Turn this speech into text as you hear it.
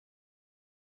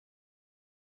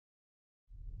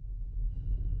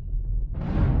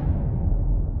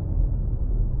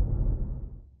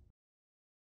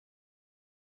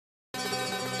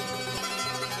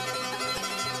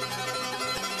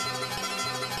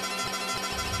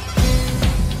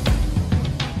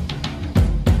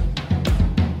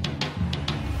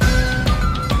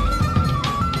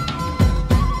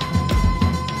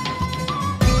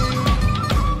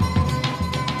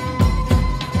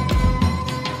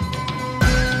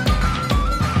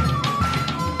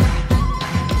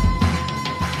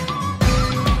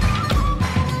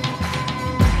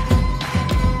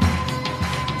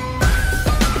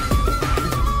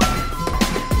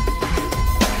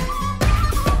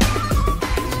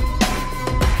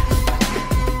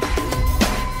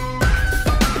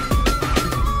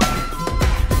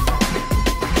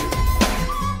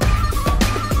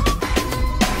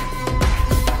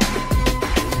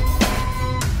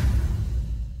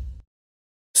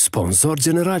Sponsor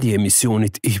gjenerali i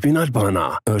emisionit Ihbin Albana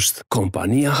është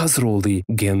kompania Hazrolli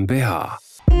GmbH.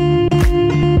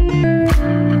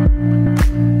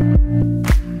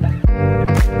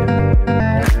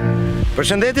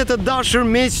 Përshëndetje të dashur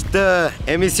miq të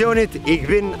emisionit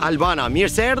Ihbin Albana. Mirë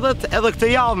se erdhët edhe këtë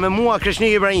javë me mua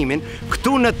Krishnik Ibrahimin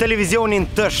këtu në televizionin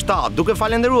T7, duke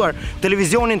falenderuar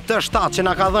televizionin T7 që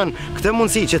na ka dhënë këtë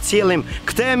mundësi që të sjellim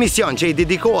këtë emision që i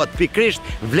dedikohet pikërisht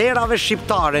vlerave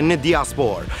shqiptare në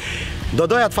diasporë. Do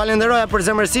doja të falenderoja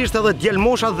përzemërsisht edhe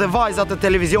djelmoshat dhe vajzat të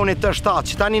televizionit T7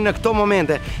 që tani në këto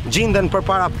momente gjinden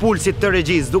përpara pulsit të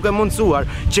regjis, duke mundësuar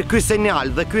që ky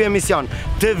sinjal dhe ky emision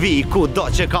të vi kudo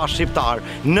që ka shqiptar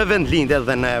në vendlindje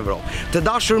dhe në Evropë. Të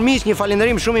dashur miq, një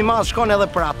falenderim shumë i madh shkon edhe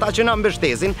për ata që na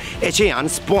mbështesin e që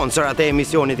janë sponsorat e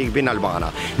emisionit Ihbin Albana.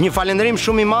 Një falenderim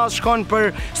shumë i madh shkon për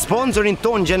sponsorin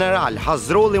ton general,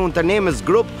 Hazrolli Unternehmens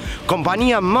Group,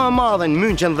 kompania më e madhe në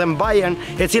München dhe në Bayern,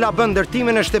 e cila bën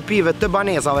ndërtimin e shtëpive të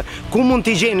banesave, ku mund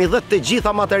t'i gjeni dhe të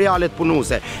gjitha materialet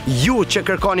punuse. Ju që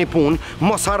kërkoni punë,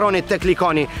 mos harroni të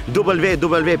klikoni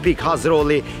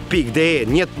www.hazrolli.de.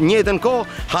 Njëtën kohë,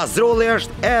 Hazrolli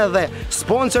është edhe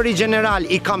sponsori general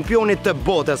i kampionit të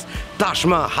botës,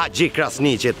 tashmë Haxhi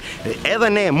Krasniqit. Edhe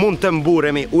ne mund të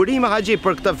mburemi. Urime Haxhi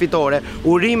për këtë fitore,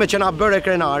 urime që na bëre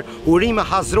krenar, urime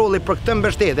Hazrolli për këtë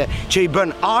mbështetje që i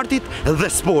bën artit dhe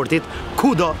sportit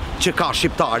kudo që ka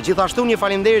shqiptar. Gjithashtu një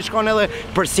faleminderit shkon edhe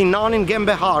për Sinanin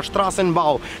GmbH,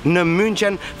 Strassenbau në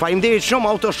München. Faleminderit shumë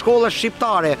autoshkollës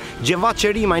shqiptare Gjevat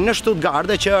Qerimaj në Stuttgart,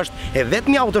 që është e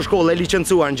vetmi autoshkollë e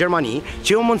licencuar në Gjermani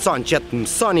që ju mundson që të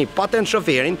mësoni patent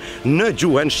shoferin në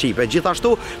gjuhën shqipe.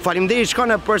 Gjithashtu faleminderit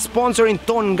shkon për sponsorin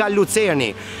ton nga Lucerni,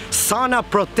 Sana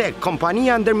Protect,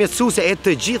 kompania ndërmjetësuese e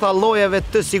të gjitha llojeve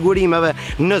të sigurimeve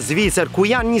në Zvicër, ku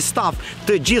janë një staf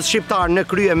të gjithë shqiptar në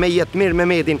krye me Jetmir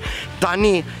Mehmetin.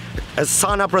 Tani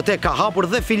Sana Protect ka hapur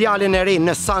dhe filialen e re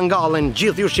në Sangallen.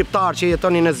 Gjithë ju shqiptar që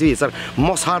jetoni në Zvicër,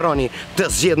 mos harroni të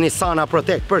zgjedhni Sana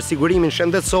Protect për sigurimin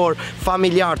shëndetësor,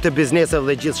 familjar, të bizneseve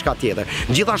dhe gjithçka tjetër.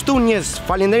 Gjithashtu një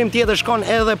falënderim tjetër shkon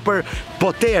edhe për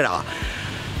Potera.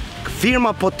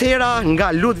 Firma Potera nga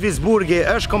Ludwigsburgi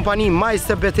është kompani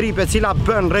majstër betrip e cila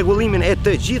bën rregullimin e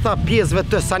të gjitha pjesëve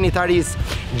të sanitarisë.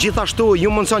 Gjithashtu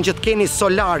ju mundson që të keni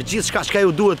solar, gjithçka që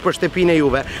ju duhet për shtëpinë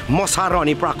juve. Mos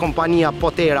harroni pra kompania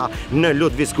Potera në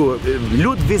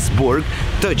Ludwigsburg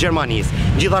të Gjermanisë.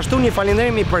 Gjithashtu një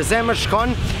falënderim i përzemër shkon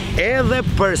edhe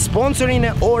për sponsorin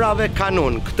e orave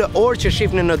Kanun. Këtë orë që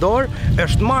shihni në dorë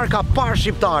është marka parë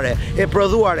shqiptare e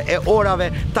prodhuar e orave,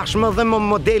 tashmë dhe më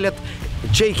modelet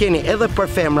që i keni edhe për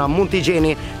femra mund t'i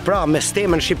gjeni pra me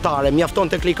stemën shqiptare. Mjafton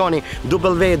të klikoni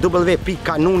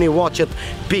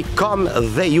www.kanuniwatchet.com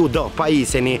dhe ju do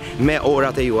pajiseni me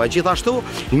orat e juaj. Gjithashtu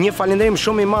një falënderim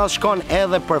shumë i madh shkon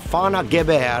edhe për Fana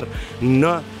GmbH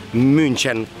në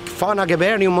München. Fana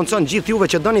GmbH ju mundson gjithë juve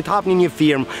që doni të hapni një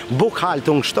firmë,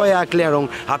 Buchhaltung, Steuererklärung,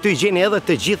 aty gjeni edhe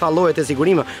të gjitha llojet e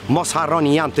sigurimeve. Mos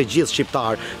harroni, janë të gjithë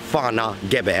shqiptar, Fana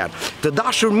GmbH. Të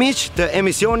dashur miq të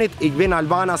emisionit Ihbin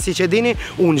Albana, siç e dini,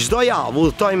 unë çdo javë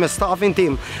udhtoj me stafin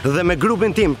tim dhe me grupin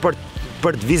tim për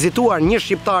të vizituar një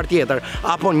shqiptar tjetër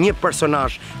apo një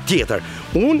personazh tjetër.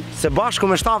 Unë së bashku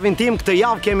me stafin tim këtë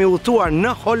javë kemi udhëtuar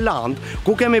në Holland,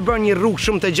 ku kemi bërë një rrugë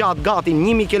shumë të gjatë, gati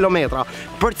 1000 kilometra,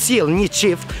 për të sjellë një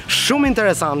çift shumë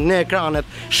interesant në ekranet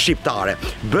shqiptare.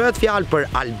 Bëhet fjalë për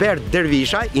Albert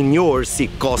Dervisha, i njohur si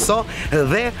Kosso,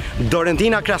 dhe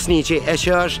Dorentina Krasniqi,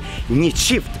 që është një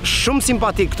çift shumë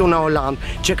simpatik këtu në Holland,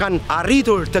 që kanë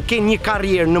arritur të kenë një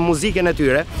karrierë në muzikën e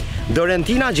tyre.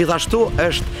 Dorentina gjithashtu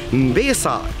është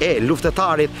mbesa e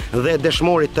luftetarit dhe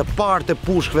dëshmorit të parë të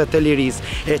pushkëve të lirisë,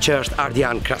 që është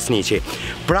Ardian Krasniqi.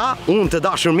 Pra, unë të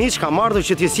dashur miq, kam ardhur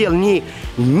që t'ju sjell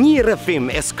një rrëfim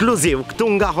ekskluziv këtu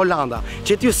nga Holanda,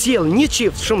 që t'ju sjell një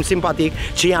çift shumë simpatik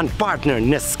që janë partner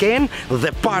në skenë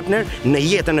dhe partner në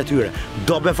jetën e tyre.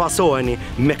 Do befasoheni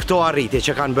me këto arritje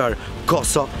që kanë bërë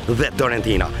Kosso dhe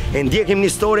Dorentina. E ndjekim një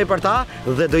histori për ta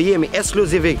dhe do jemi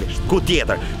ekskluzivisht ku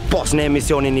tjetër pos në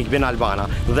emisionin Ihbin Albana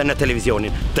dhe në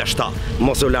televizionin T7.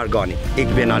 Mos u largoni,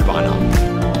 Ihbin Albana.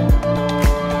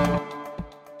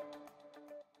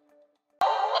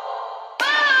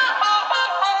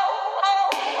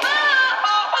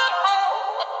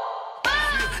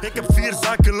 Ik heb 4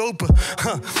 zaken lopen,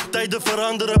 tijden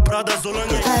veranderen, Prada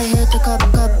zolang ik... I hit the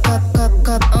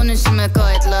cup, ownership me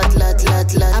kite, lot.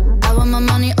 I want my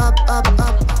money up.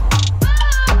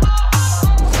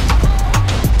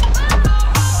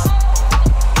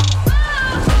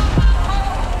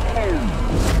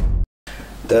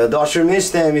 Të dashur miq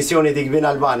të emisionit Ihbin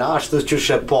Albana, ashtu që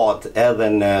shepot edhe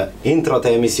në intro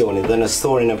të emisionit dhe në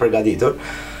storyn e përgatitur,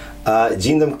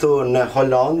 gjindëm këtu në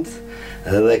Holland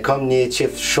Dhe kam një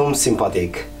qif shumë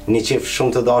simpatik, një qif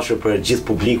shumë të dashur për gjithë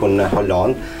publikun në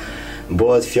Holland.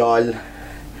 Bëhet fjalë,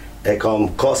 e kam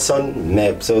Kosson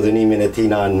me pseudonimin e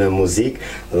tina në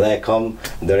muzikë dhe e kam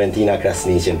Dorentina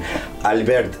Krasniqin.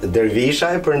 Albert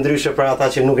Dervisha, për ndryshe për ata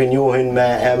që nuk e njohin me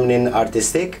emrin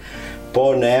artistik,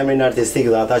 por në emrin artistik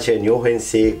dhe ata që e njohin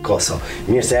si Kosso.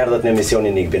 Mirë se erdhët në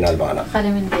emisionin Ikbin Albana.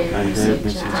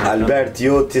 Faleminderit. Albert,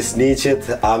 ju të sniqit,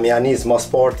 a mi anis mos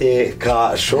sporti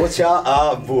ka shoqja,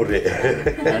 a burri?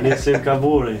 Anisim ka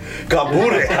burri. Ka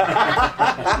burri?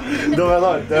 Do me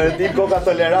thonë, të ti koka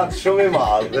tolerant shumë i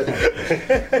madhë.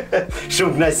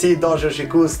 Shumë knajsi dashur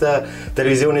shikus të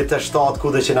televizionit të shtatë,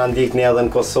 kudo që na ndikni edhe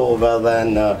në Kosovë edhe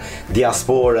në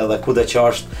diasporë edhe kudo që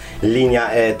është linja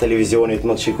e televizionit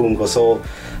më të shiku në Kosovë.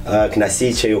 Knasi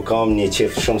që ju kam një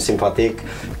qif shumë simpatik,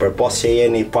 për pos që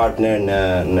jeni partner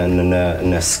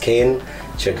në skenë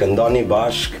që këndoni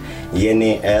bashk,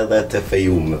 jeni edhe të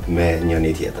fejum me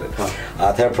njëni tjetërin.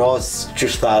 Atëherë pros,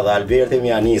 qështa dhe Alberti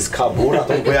mi anis ka burat,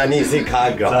 unë po janisi ka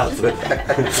gratë.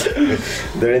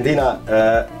 Dorentina,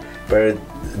 për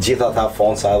gjitha ta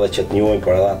fonsa edhe që të njohin,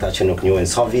 por edhe ata që nuk njohin,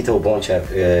 sa vite u bon që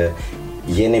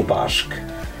jeni bashk,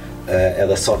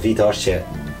 edhe sa vite është që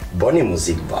bëni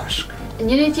muzikë bashk?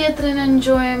 Njëri tjetrin e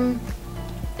ngjojmë,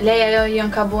 leja jo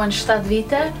jën ka buen 7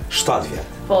 vite. 7 vjet?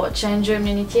 Po, që e ngjojmë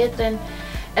njëri tjetrin.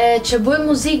 Që bëjmë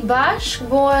muzikë bashk,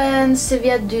 buen si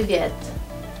vjet 2 vjet.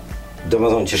 Do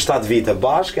me thonë që 7 vite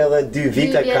bashk edhe 2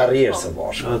 vite karrierë së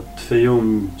bashk. Të fejum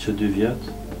që 2 vjet.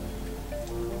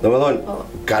 Do me thonë,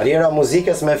 karriera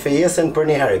muzikës me fejesën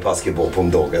për një heri pas ki bo, po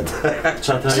mdoket.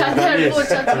 Qatë ja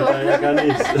ka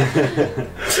nis.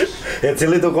 E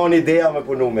cili të konë ideja me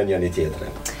punu me njëni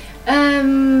tjetërin?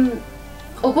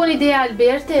 U konë ideja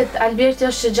Albertit. Alberti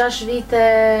është që 6 vite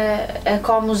e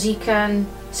ka muzikën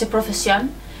si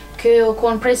profesion. Ky u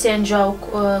konë prej se në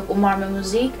u marrë me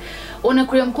muzikë. Unë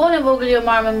kër jam konë e vogël jam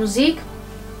marrë me muzikë.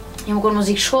 Jam konë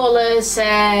muzikë shkolle, se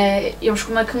jam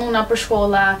shku me kënuna për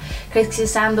shkolla, kretë kësi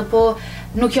sendë, po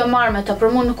nuk jam marrë me të, për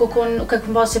mu nuk e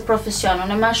këm ba si profesion.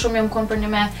 Unë ma shumë jam konë për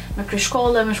një me kry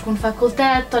shkolle, me shku në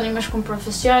fakultet, tani me shku në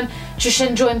profesion, që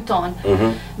shëngjojmë tonë.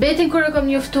 Betin kërë kom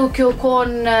njoftu kjo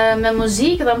konë me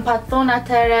muzikë, dhe më patë thonë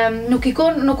atëherë, nuk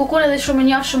u konë edhe shumë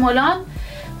njafë shumë Holland,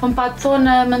 po më patë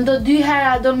thonë, më ndo 2 herë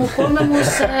a do në mu konë me mu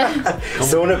se...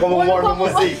 Se unë e kom u marrë me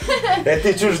muzikë, e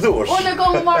ti që shdush? Unë e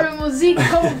kom u marrë me muzikë,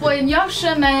 kom u pojë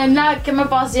njofshëm, e na keme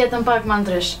pas jetën pak më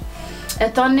ndrysh. E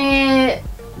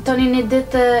toni një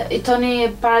ditë,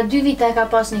 toni para 2 vite e ka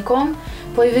pas një kom,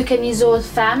 po i vykenizohet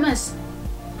Famous.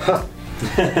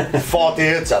 Fati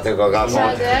e që atë ka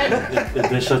fati. E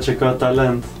desha që ka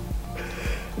talent.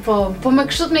 Po me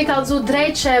kështut me i kalëzu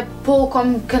drejt që po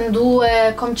kom këndu e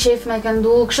kom qef me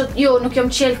këndu, kështut jo nuk jom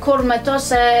qelë kur me to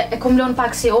se e kom lon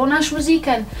pak si ona është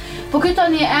muziken. Po këto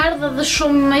një erdhe dhe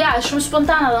shumë, shumë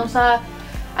spontana dhe më tha,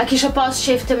 a kisha pas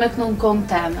qef të me kënu në kongë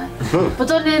teme. Po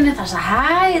to një thashtë,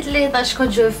 hajt le, ta shko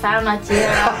gjoj femna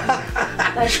tjera.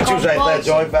 Qusha i the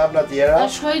gjoj femna tjera? Ta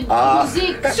shkoj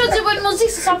muzikë, që që bëjnë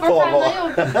muzikë se sa për femna jo.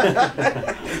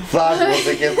 Thash, mos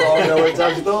e ke thonë edhe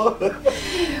qashtu?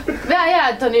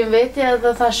 Toni veti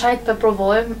edhe thash hajt për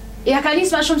provojmë. Ja ka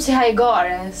nisë ma shumë si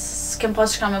hajgare, s'kem pas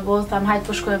shka me bodhë, tham hajt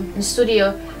për shkojmë në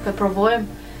studio për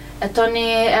provojmë. E toni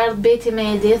erdhë beti me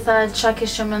ide, tha qa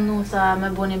kishë menu, tha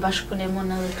me bo një bashkëpunim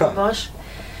unë edhe të bashkë.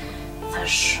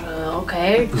 Thash,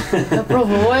 okej, për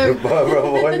provojmë.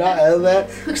 Provojna edhe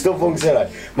kështu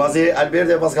funksionaj. Masi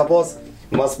Alberti pas ka pos,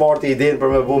 mas marti idenë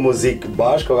për me bu muzikë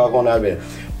bashkë, ka konë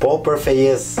Albert. Po për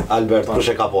fejes, Albert, kush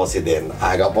e ka pos idenë?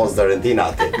 A e ka pos Dorentina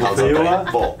ati? Fejua?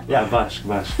 Po. Ja, bashk.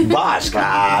 Bashk,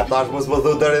 tash mos më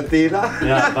thu Dorentina?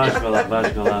 Ja, bashk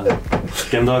vëlla.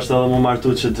 Kem do është edhe mu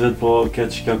martu që të vetë po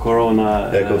këtë që ka korona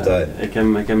e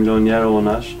kem lon njerë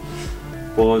unash.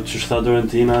 Po që shta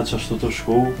Dorentina që ashtu të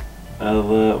shku,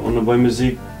 edhe unë bëj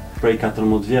muzik prej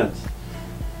 14 vjetë.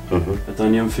 E ta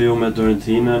njëm fiju me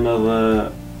Dorentinën edhe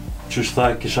që shta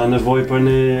kisha nevoj për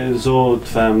një zotë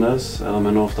femnes, edhe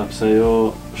me nofta pse jo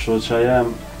shoqa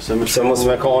jem. Pse mos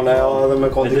me kone edhe me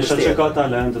kondi kështjetë. E disha që ka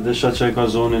talent, e disha që ka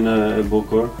zonin e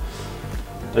bukur.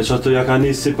 E që ato ja ka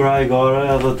njësë si për hajgare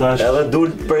edhe tash... Edhe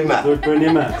dullt për me. Dullt për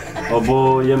një me.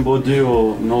 Jem bo dy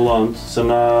në Holland, se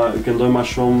na këndoj ma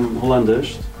shumë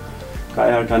hollandisht. Ka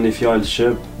erë ka një fjallë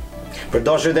shqip. Për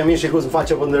dashrit e mi shikus më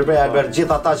faqe për ndërbej, Albert,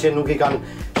 gjithë ata që nuk i kanë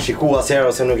shiku asherë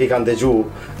ose nuk i kanë dëgju,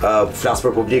 flasë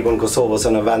për publikun në Kosovë ose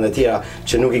në vende tjera,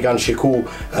 që nuk i kanë shiku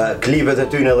klipet e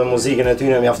tyne dhe muzikën e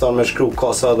tyne, mjafton me shkru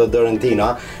Kosso dhe Dorentina,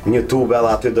 në YouTube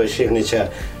edhe aty do i shihni që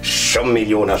shumë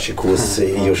miliona shikus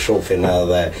ju shofin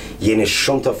edhe jeni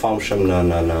shumë të famshëm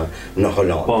në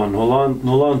Holland. Po, në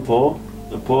Holland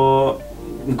po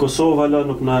në Kosovë hala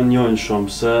nuk na njohin shumë,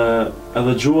 se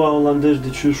edhe gjua hollandisht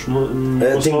diqysh në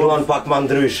Kosovë... Tingëllon pak ma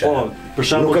ndryshe,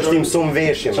 nuk është i mësuar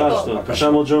veshje. Për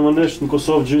shembull gjermanisht në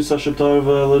Kosovë gjysa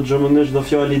shqiptarëve edhe gjermanisht do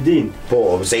fjali din. Po,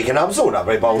 se i kena mësuna,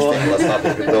 prej pa ushtella sa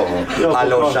të këto.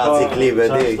 Alo shaci klibe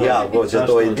di, ja, po që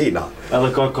to i dina. Edhe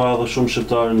ka edhe shumë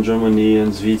shqiptarë në Gjermani,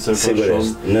 në Zvicër,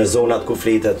 sigurisht, në zonat ku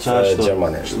flitet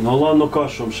gjermanisht. Në Holland nuk ka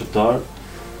shumë shqiptarë.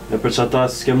 E për që ata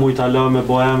s'ke mujt hala me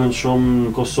bo emën shumë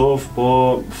në Kosovë, po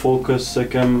fokus se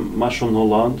kem ma shumë në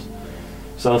Holland.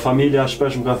 Se edhe familja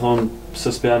shpesh më ka thonë,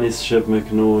 pse s'pe janë isë Shqip me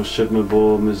kënu, Shqip me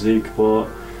bo muzik, po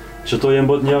qëto jem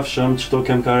bot njafshëm, qëto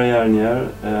kem karier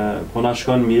njerë, po na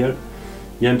shkon mirë.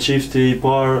 Jem qifti i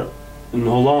parë në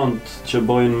Holland që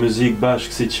bojnë muzik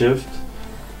bashkë si qift,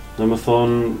 dhe me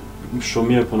thonë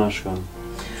shumë mirë po na shkon.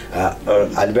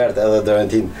 Albert edhe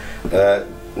Dorentin,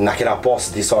 na kena pas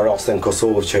disa raste në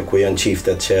Kosovë që ku janë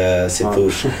qiftet që, si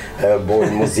thush,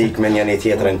 bojnë muzik me njëri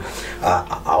tjetrin.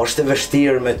 A është e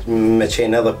vështirë me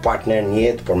qenë edhe partner në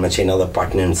jetë, por me qenë edhe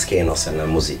partner në skenë ose në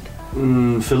muzik?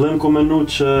 Në fillim ku menu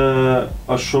që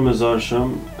është shumë e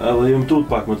zarshëm, edhe ju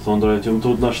mtut pak me të thonë drejt, ju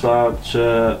mtut nashta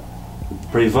që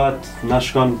privat na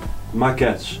shkon ma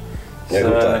keq.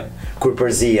 Kur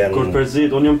përzien? Kur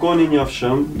përzit, unë jam koni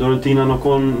njofshëm, Dorentina nuk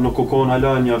u kon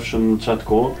hala njofshëm në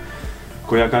qatë ko.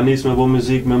 Kur ja ka nis me bo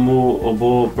muzik me mu, o bo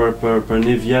për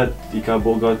një vjet, i ka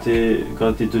bo gati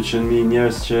 200.000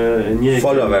 njerës që e njekë.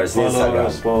 Followers në Instagram.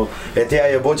 Po. E ti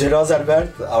ajo bo gjeloz,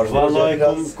 Albert? Valoj,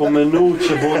 ku menu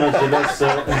që bo në gjeloz, se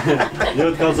jo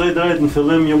të kalzoj drejt, në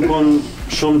fillim jom kon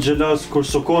shumë gjeloz, kur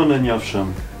s'u kon e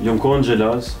njofshëm. Jom kon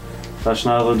gjeloz, tash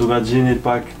na edhe duka gjinit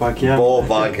pak jem. Po,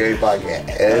 pak.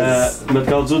 Me të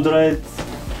kalzu drejt,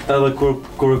 edhe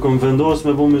kur kom vendos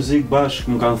me bu muzik bashk,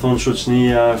 më kanë thonë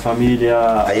shoqënia, familja...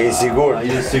 A je i sigurt? A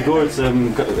je i sigurt se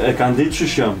e kanë ditë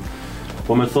qysh jam.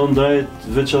 Po me thonë drejt,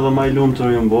 veç edhe ma i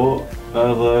lumtur jam bo,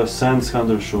 edhe sen s'ka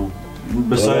ndryshu.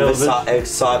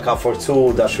 Sa ka forcu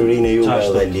dashurinë e juve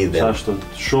dhe lidhjen?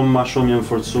 Qashtot, shumë ma shumë jem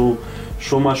forcu,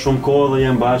 shumë ma shumë kohë dhe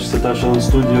jem bashk, se tash edhe në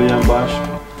studio jem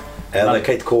bashk. Edhe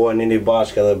këtë kohën një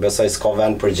bashkë edhe besoj s'ka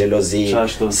vend për gjelozi,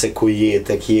 se ku je,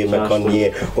 të kje me kon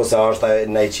je, ose është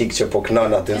në i qikë që po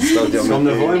kënon aty në studio me ti. S'kam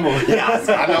nevoj mo. Ja,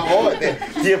 s'ka nevoj,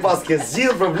 ti e pas ke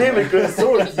zgjidhë problemi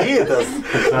kryesorë të jetës.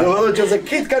 Do më dhe që se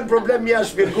këtë kanë problem mja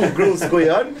shpirku grus ku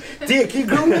janë, ti e ki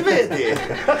gru në veti.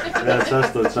 Ja,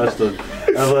 qashtot.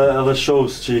 Edhe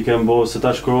shows që i kem bo, se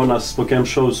tash korona s'po kem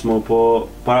shows mo, po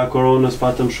para koronës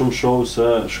patëm shumë show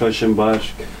se shkojshim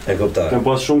bashk. E kuptoj. Kem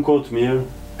pas shumë kohë të mirë.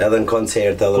 Edhe në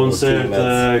koncert edhe musimet.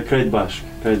 Koncert krejt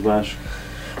bashk.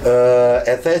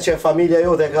 E the që familja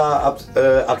jote ka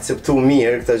akceptu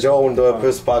mirë këtë gjë, unë do e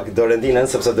pys pak Dorentinën,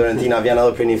 sepse Dorentina vjen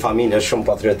edhe për një familje shumë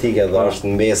patriotike dhe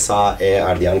është në mbesa e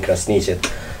Ardian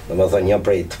Krasniqit. Do më thënë një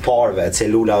prej të parëve,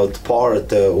 celula të parë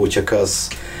të UÇK-s,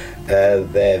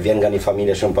 dhe vjen nga një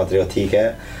familje shumë patriotike,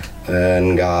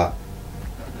 nga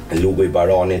Lugu i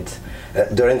Baronit.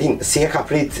 Dorentin, si e ka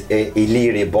prit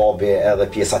Iliri, babi edhe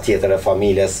pjesa tjetër e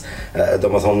familjes, do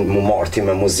më thonë mu marti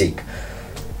me muzik?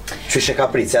 Qysh e ka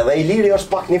prit? Se edhe Iliri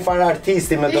është pak një farë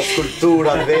artisti me do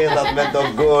skulpturat, vedat, me do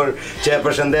gurë, që e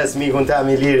përshëndes mikun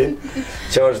tem Ilirin,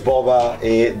 që është baba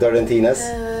i Dorentinës.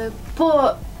 Po,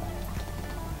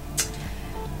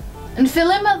 në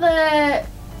fillim edhe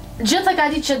gjithë e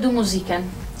ka ditë që du muziken.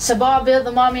 Se babi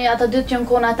dhe mami ata dytë jëmë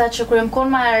konë ata që kur jëmë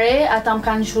konë ma e re, ata më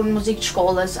kanë qurë në muzikë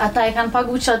shkollës, ata e kanë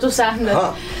pagu që atu sandet.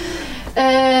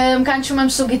 Më kanë që me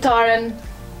mësu gitaren,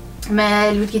 me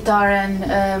lut gitaren,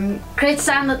 krejtë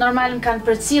sandet normal më kanë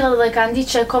përcilë dhe kanë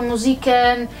ditë që e kom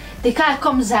muziken, dika e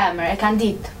kom zemër, e kanë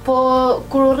ditë. Po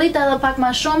kur u rritë edhe pak ma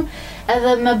shumë,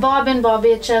 edhe me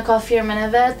babi që ka firmen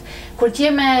e vetë, kur t'je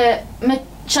me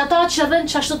që ata që dhenë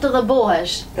që ashtu të dhe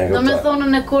bohesh. Do me thonë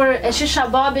në kur e shisha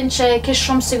babin që e kish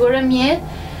shumë sigurëm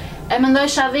jetë, e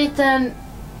mendojsha vetën...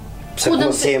 Pse ku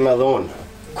si e me dhonë?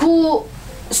 Ku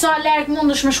sa larkë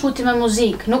mund është me shkuti me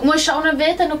muzikë. Nuk mu isha unë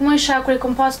vete, nuk mu isha kër i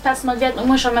kom pas 15 vjetë, nuk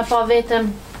mu isha me pa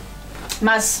vetën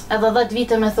mas edhe 10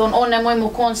 vite me thonë, o ne moj mu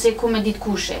konë se ku me ditë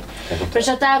kushi. Për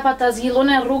që ta e pa ta zgjilë,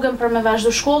 unë e rrugën për me vazhdu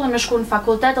shkollën, me shku në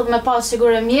fakultet, edhe me pas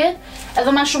sigurëm jetë,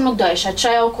 edhe ma shumë nuk dojsha,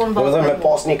 që e o konë bëllë. Dhe me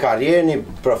pas një karierë, një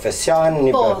profesion,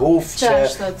 një behuf që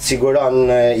siguron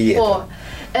jetën. Po.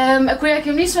 Kërja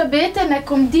kem njësë me beten, e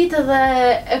kom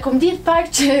ditë pak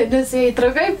që nëse i të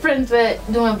rëgoj prindve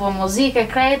du me bo muzikë e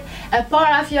krejt, e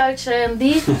para fjallë që e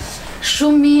nditë,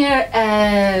 shumë mirë,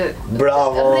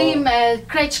 rime,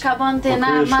 krejt që ka bënte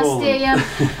na, mas tejem,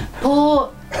 po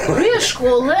krye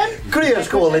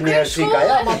shkollën një shika,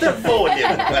 ja, ma të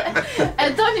folin. E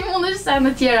do një mund është sa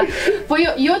në tjera, po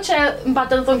jo që më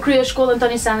patë të thonë krye shkollën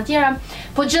të një sa në tjera,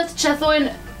 po gjithë që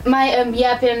thonë ma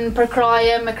jepin për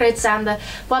kraje me krejt sende.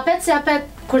 Po apet se apet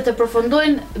kur të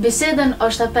përfundojnë bisedën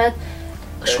është apet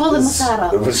shkollën Mosara.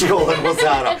 Shkollën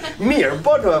Mosara. Mirë,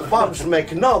 po në e famshme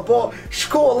këna, po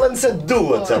shkollën se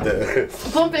duhet që atë.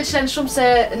 Po më pëlqen shumë se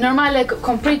normale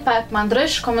kom prit pak ma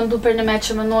ndrysh, kom mendu për në me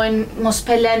që mënojnë mos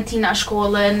pelen tina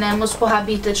shkollën, mos po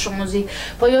habitet shumë muzikë.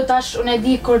 Po jo tash, unë e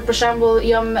di kur për shembull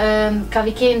jom ka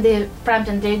vikendi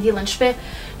premten deri dillën shpe,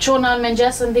 çona në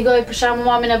mëngjes ndigoj për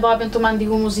shembull mamin e babin të ma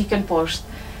ndigu muzikën poshtë.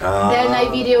 Dhe në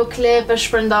videoklip e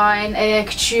shpërndajnë, e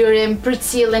këqyrim, për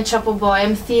cilën që po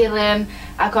bojmë, thirën,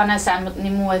 a ka në sen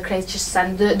një muaj krejt që sen.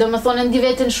 Do më thonë ndi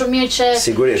vetin shumë mirë që...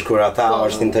 Sigurisht, kur ata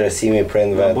është interesimi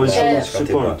prindve.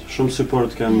 Shumë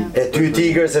support kanë. E ty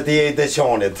tigër se ti e i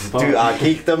deqonit. Ty, a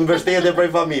ki këtë mbështetje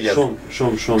prej familjes?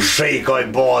 Shumë. Shikoj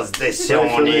boz,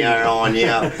 deqoni,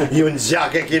 Aronja. Ju në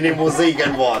gjak e kini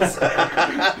muzikën boz.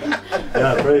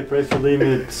 Ja, prej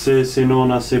fillimit, si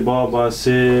nona, si baba,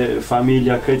 si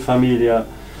familja, krejt familja,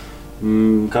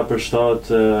 ka përshtat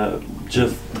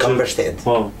gjithë... Ka mbështet.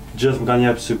 Po, gjithë më kanë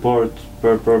jep support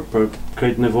për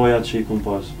krejt nevojat që i kum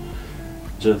pas.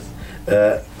 Gjithë.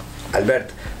 Albert,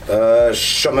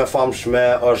 shumë e famshme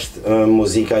është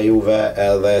muzika juve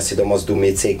edhe sidomos du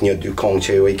me cek një dy kong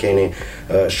që ju i keni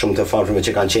shumë të famshme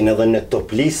që kanë qenë edhe në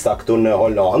top lista këtu në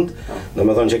Holland. Do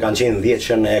me thonë që kanë qenë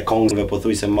 10 e kongëve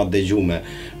pothuajse më të dëgjume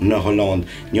në Holland.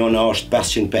 Njëna është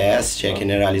 500 PS që e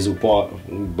keni realizu po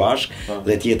bashk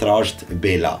dhe tjetra është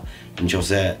Bela.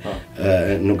 Nëse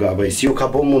nuk gaboj, si ju ka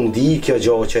bo mundi kjo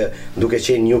gjohë që duke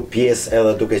qenë një pjesë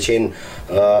edhe duke qenë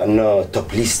në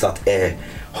top listat e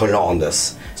Hollandës.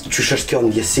 Qysh është kjo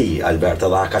ndjesi, Albert,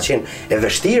 edhe a ka qenë e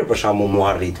vështirë për shkakun mu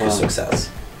arrit ky sukses?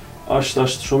 Është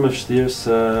shumë e vështirë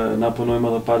se na punojmë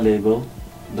edhe pa label.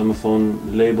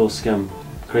 Domethënë label s'kem.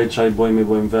 Krejt që i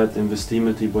bojmë vetë,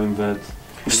 investimet i bojmë vetë.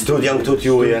 Studion këtu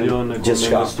t'ju jenë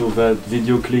gjithçka.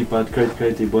 Videoklipat,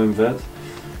 krejt i bojmë vetë.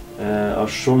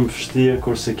 Është shumë vështirë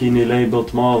kur se kini label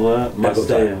të madhe, mas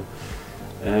teje.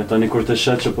 Tani kur të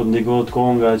shet që po të ndigohet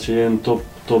konga që jenë top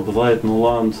 10 në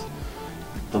Holland,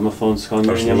 të më thonë s'ka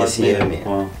një mas mirë.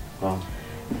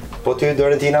 Po ty,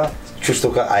 Dorentina, qështu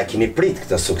ka, a e kini prit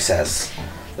këtë sukses?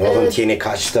 Dhe më thonë t'jeni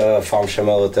kaq të famshëm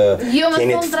edhe të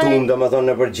keni të ftuar dhe më thonë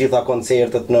në për gjitha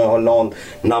koncertet në Holland,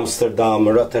 në Amsterdam,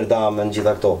 Rotterdam, në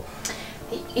gjitha këto?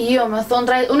 Jo, më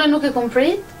thonë drejt, une nuk e kom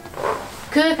prit.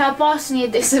 Kë ka pas një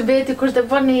ide se beti kur të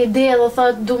bën një ide dhe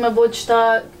thot du me bo qëta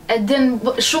e din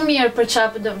shumë mirë për qa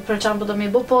për do me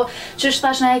bo, po që është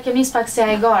thash në e kem nis pak se a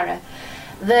e gare.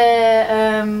 Dhe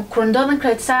kur ndodhen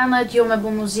krejt senet, jo me bo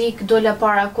muzik, dole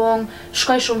para kong,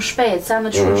 shkoj shumë shpejt,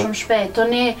 senet shumë shpejt.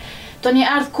 Toni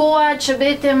ardh koha që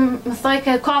beti më thoj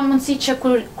ka mundësi që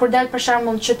kur del për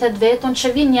shembull në qytet veton,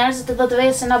 që vinë njerëzit edhe të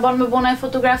vejë se na ban me bo një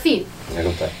fotografi.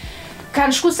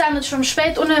 Kanë shku senet shumë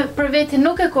shpejt, unë për veti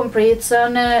nuk e kom prit, se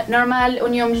normal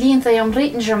unë jom lind dhe jom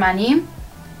rrit në Gjermani.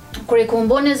 Kur i kom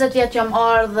bo 20 vjet jom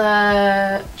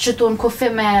ardhë qëtu në kufi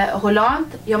me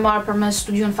Holland, jom ardhë për me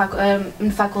studiu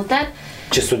në fakultet.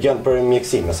 Që studion për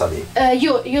mjekësi, me sa di?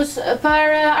 Jo,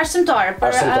 për arsimtar.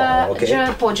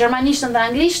 Po, gjermanishtën dhe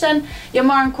anglishtën,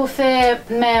 jom ardhë në kufi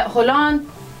me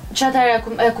Holland. Që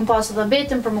atëherë e kum pasë dhe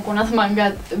betin për më kuna dhe ma nga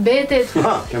betit.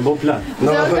 Kem bo plan. Në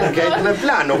me thonë kejtë me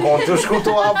plan, nuk onë të shku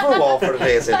të apru ofër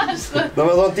vesit. Në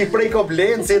me thonë ti prej ko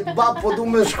blenë, si të bab po du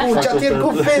me shku që atjerë ku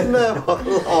fit me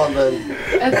Hollandën.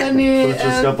 E të një...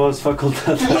 Që s'ka pas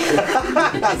fakultet.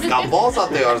 S'ka pas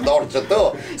atë, është dorë që të.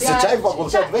 Se qaj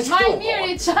fakultet veç këtu. Maj mirë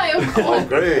i qaj u kohë. O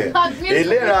kry. I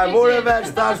lera e mure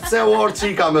veç tash pse u orë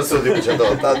qika me studiu që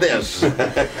të, ta desh.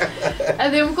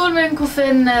 Edhe më konë me në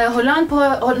kufin Holland, po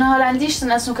në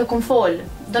holandishtën as nuk e kum fol.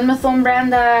 Do në me thonë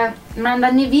brenda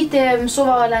një vite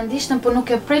mësova holandishtën, po nuk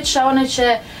e prit shaone që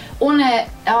une e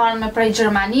arën me prej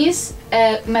Gjermanis,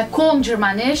 me kong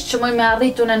gjermanisht që moj me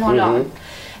arrit une në Holland.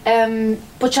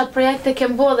 Po qatë projekte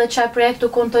kem bo dhe qatë projekte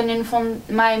konë të një në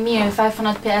fund ma e mirë,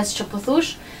 500 PS që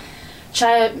pëthush.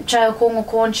 Qaj u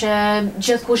konë që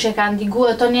gjithë kush e ka ndigu,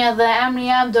 e të një edhe emri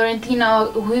jam Dorentina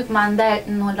u hyp ma ndajt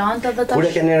në Holland edhe tash. Kur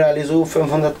e keni realizu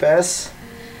 500 PS?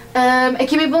 E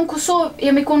kemi bon Kosovë,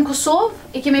 jemi konë Kosovë,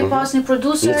 i kemi pas një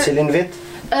producer... Në cilin vit?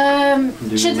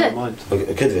 Qëtë vit?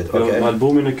 Këtë vit, okej.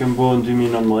 Albumin e kem bo në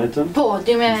 2019. Po,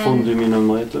 në fund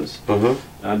 2019.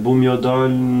 Albumi o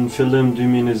dalë në fillim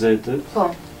 2020. Po.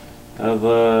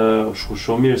 Edhe shku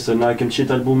shumë mirë, se na kem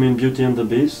qitë albumin Beauty and the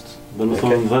Beast, dhe në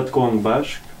thonë 10 kongë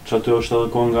bashk, që aty është edhe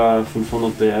konga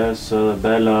Funfonot PS,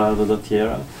 Bella dhe dhe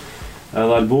tjera.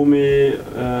 Edhe albumi,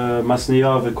 mas një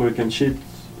jave kër i kem qitë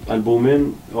albumin,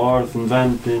 ardhë në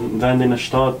vendin e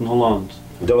 7 në Holland.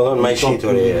 Do më thonë maj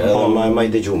shqituri, edhe maj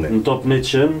dëgjumi. Në top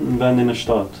 100 në vendin e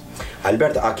 7.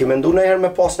 Albert, a ki mendu në herë me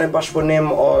pas në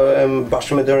bashkëpunim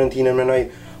bashkë me Dorentinën me nëj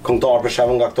këngëtar për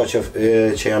shembull nga këto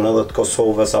që janë edhe të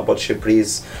Kosovës apo të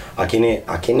Shqipërisë, a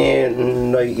keni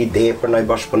ndonjë ide për ndonjë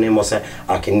bashkëpunim ose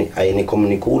a jeni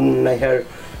komunikuar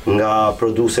ndonjëherë nga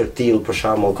producer tillë për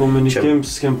shembull? Komunikim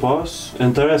s'kem pas,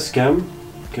 interes kem,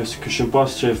 kishim pas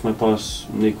qef me pas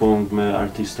një këngë me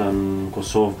artista në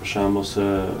Kosovë për shembull se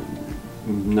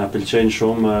na pëlqen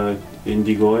shumë i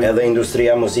ndigoj. Edhe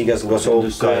industria e muzikës në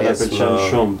Kosovë ka pëlqen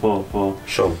shumë, po.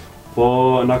 Shumë. Po,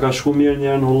 na ka shku mirë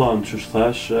njerë në Holland, që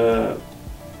thash,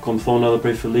 kom thonë edhe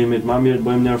prej fillimit, ma mirë të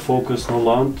bëjmë njerë fokus në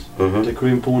Holland, të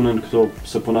kryjmë punën këto,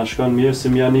 se po na shkon mirë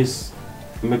si m'ja nis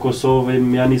me Kosovë,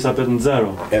 m'ja nis apet në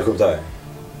zero. E kuptoj.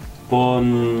 Po,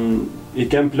 i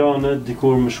kem planet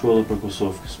dikur me shku edhe për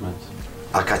Kosovë kësmet.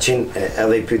 A ka qenë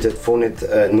edhe i pytet funit,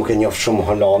 nuk e njoh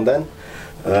shumë Hollandën,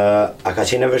 a ka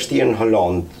qenë e vështirë në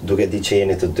Holland, duke di që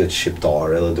jeni të dytë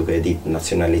shqiptarë edhe duke di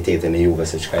nacionalitetin e juve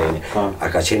se çka jeni. A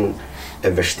ka qenë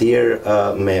e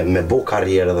vështirë me bo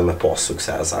karrierë dhe me pas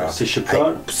sukses? Si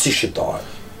shqiptar? Si shqiptar.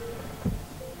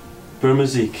 Për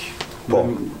muzikë. Po.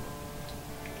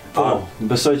 Po,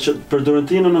 besoj që për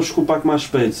Dorentinën në shku pak ma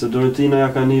shpejt, se Dorentina ja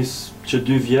ka nis që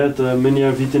 2 vjetë, me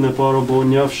njerë vitin e parë bo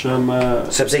njofshëm...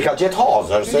 Sepse i ka gjetë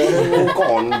hazër, se nuk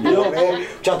konë,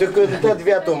 që aty këtë 8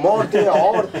 vjetë u morti,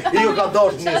 ardë, i ju ka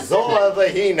dosh një zohë edhe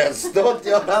hine, stot,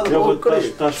 jo edhe u kry.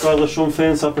 Ta shka edhe shumë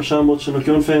fensa për shembull që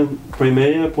nuk jonë fen prej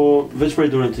meje, po veç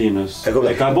prej Dorentinës.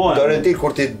 E ka bojë. Dorentin,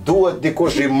 kur ti duhet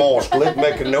dikush i moshkullit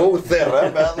me kënu,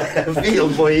 thërëm edhe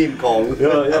fil po him kongë.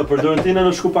 Jo, për Dorentinën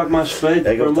në shku pak ma shpejt,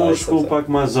 për mu shku pak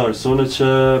ma zërë, se une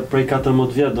që prej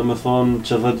 14 vjetë, do me thonë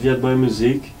që 10 vjetë bëj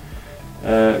muzikë,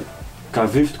 ka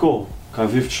vift kohë, ka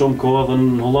vift shumë kohë dhe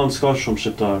në Holland s'ka shumë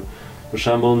shqiptarë. Për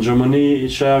shembull në Gjermani i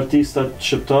që artistat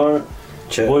shqiptarë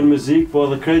bojnë muzikë, po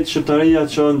edhe krejt shqiptaria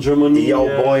që në Gjermani... Ja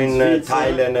u bojnë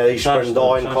tajlen, i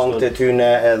shpërndojnë këngët e tyne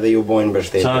edhe ju bojnë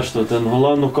mbështetje. Qashtu, në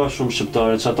Holland nuk ka shumë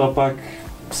shqiptare, që ato pak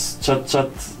qatë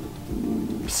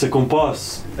se kom pas.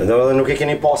 Dhe nuk e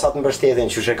keni pasat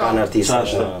mbështetjen që kanë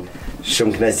artistat.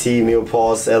 Shumë knaqësi mi u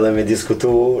pas edhe me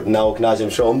diskutu, na u knaqëm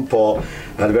shumë, po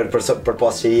Albert për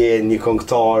pas që je një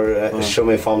këngëtar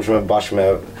shumë i famshëm bashkë me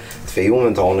të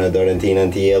fejumën tonë,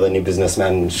 Dorentinën, ti edhe një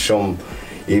biznesmen shumë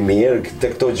i mirë, të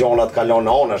këto gjonat kalon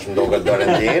anash më duket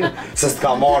Dorentin, se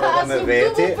s'ka marrë edhe me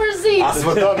veti. As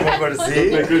më tonë më përzi.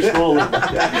 Me kry shkollën.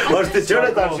 është të qërë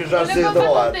ta që shashtë si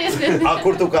dohet. A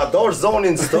kur tu ka dosh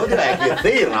zonin studio, e ki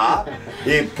thira,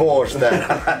 i poshte.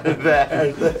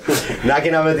 Na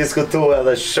kina me diskutu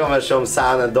edhe shumë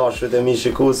sanë dashrit e mi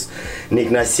shikus, një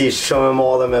knasi shumë e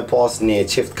madhe me pas një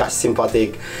qift kaq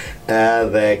simpatik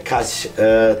edhe kaq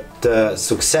të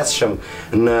suksesshëm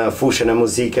në fushën e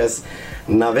muzikës.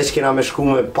 Na veç kena me shku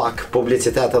me pak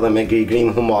publicitet edhe me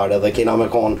grim humor edhe kena me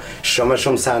konë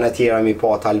shumë sene tjera mi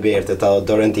pa të Albertit edhe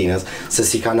Dorentinës se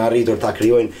si kanë arritur ta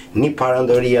krijojnë një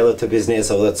parandori edhe të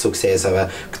bizneseve dhe të sukseseve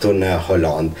këtu në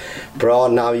Holland. Pra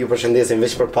na ju përshëndesim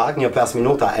veç për pak, një 5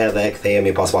 minuta edhe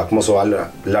kthehemi pas pak, mos u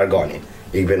largoni.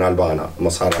 Ik ben Albana,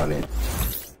 mos harroni.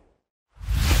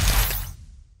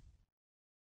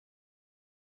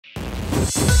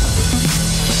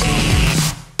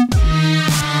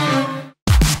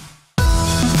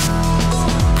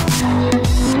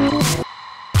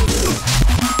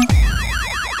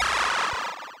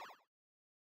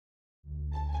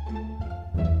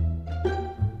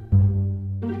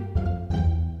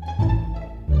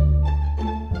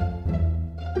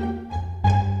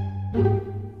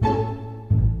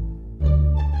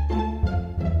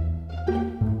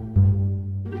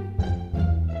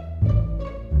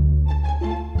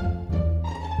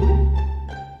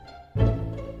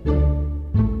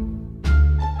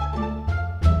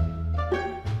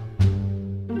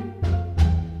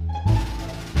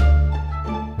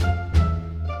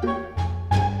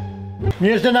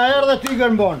 Mirë se na erdhe ty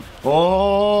gërmbon.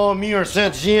 O, mirë se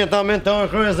të gjeta me të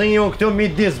kërëzën ju këtu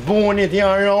midis bunit,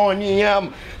 jaroni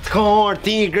jam, të karë,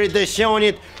 tigrit dhe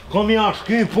shanit, kom ja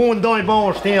shky pun doj ba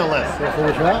o shteles.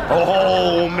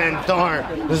 O, mentar,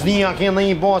 zdia kene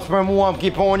i bas për mua, ki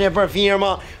ponje për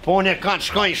firma, ponje ka të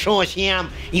shkoj shoq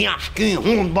jam, ja shky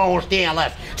hund ba o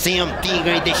shteles, se jam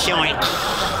tigrit dhe shanit.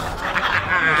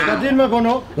 Shka din me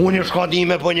kono? Unë shka din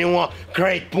me po një mua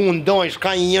krejt pun doj,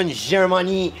 shka jënë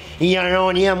Gjermani, i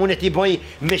jaroni jem, unë ti bëj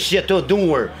me shjeto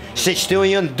dur, se qëto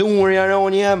jënë dur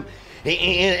jaroni jem,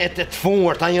 të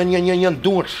forta, janë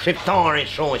duhet shqiptari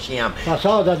shoqi jam.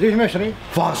 Fasada, dish me shri?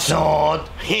 Fasad,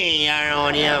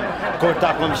 jaroni jam, kur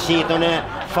ta kom shitën e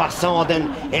fasadën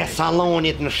e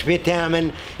salonit në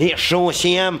shpitemen,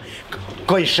 shoqi jam,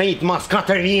 koj shit mas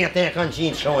 4 vjetë e kanë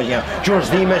qitë shoqi jam. Qërë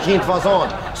zdi me qitë fasad,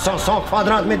 sa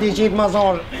kvadrat me ti qitë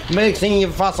mazar, me kësi një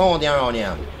fasad jaroni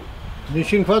jam.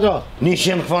 100 kvadrat?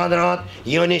 100 kvadrat,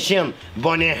 jo 100,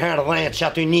 bën e herë 10 që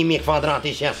aty 1000 kvadrat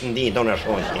i qesë në ditën e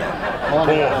shoqi jam.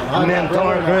 Po,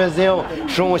 mentor kërëzio,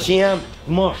 shoqi jam,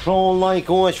 më sholla i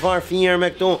kohë qëfar firme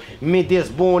këtu,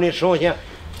 midis boni shoqi jam.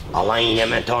 Allah ine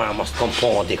mentor, a mos t'kom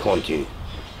po dikon ty.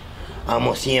 A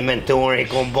mos je mentor i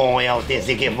komboja, o ti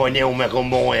si ke përneu me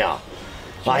komboja.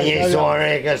 A je i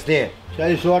Suarekës ti. Qa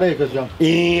i Suarekës jam?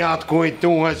 I atë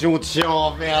kujtuhet që u të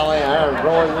shafe edhe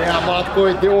herë, jam atë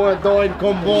kujtuhet dojnë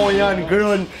komboja në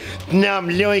grën, nam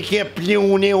loj ke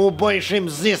pljuni, u bëjshim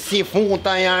zis si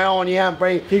futa jaroni jam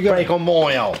prej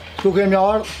komboja. Tu kemi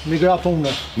ardhë, migra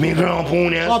punës. Migra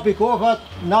punës? Kapi kofat,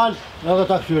 nalë, edhe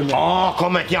ta këshyrme. A, ka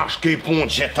me t'jash këj punë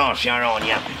që tash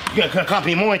jaroni jam.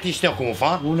 Kapi mojt ishte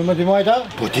kofa? Unë me t'i majta?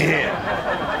 Po ti?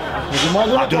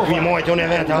 A du t'mi mojt unë e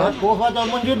vetë, ha? Kofat a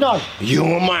më njët nalë. Jo,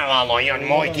 marë valo, janë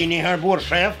mojti njëherë burë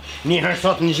shef, njëherë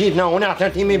sot në gjithë na unë atër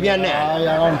ti mi bjene. A,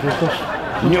 jaron përstës.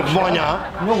 Nuk banë, ha?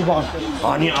 Nuk banë. A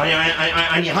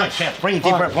një hajtë shef,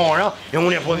 printi për para, e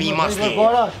unë e po vi mas ti.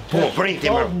 Po, printi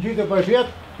për... Në gjithë për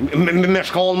fjetë. Me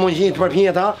shkollë më gjitë për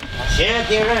pjeta.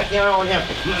 Qëtë i rëk jaron jem.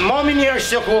 Mami njërë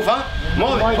që kofa.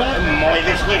 Moj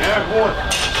vesh njëherë burë.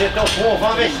 Që të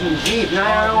kofa vesh në gjitë na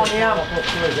jaron jem.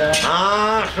 A,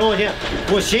 shoqe.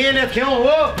 Ku qenet kjo,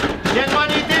 o? Qenë ma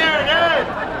një tërë, ne?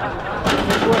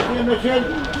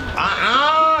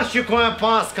 A, që ko e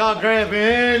pas ka grepi,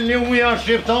 një uja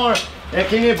shqiptar. E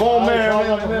kini bo me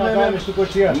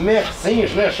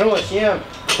kësish në shoqe jem.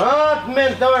 Atë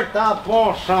mentor ta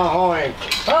posha hojnë.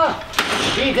 Ha?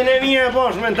 Ditën e mire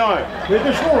posh mentor.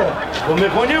 Këtë shkuë? Po me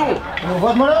po një? Në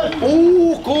fatë më rëjtë?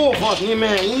 Kofat një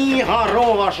me, i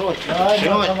harrova shoqë.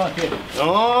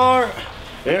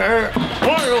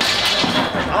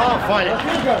 Falem.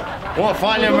 O,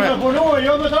 falem bre.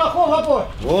 Jo me tra kofa po.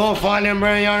 O, falem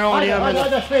bre, jaroni.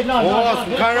 O,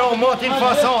 karo motin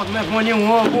fasat me po një,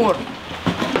 o, burë.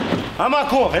 Ama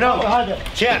kofën, ama.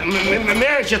 Që,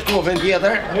 merë qëtë kofën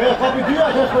tjetër. E, kapi dyja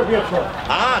që është për vjetë shko.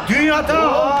 A, dyja ta?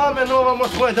 A, me nova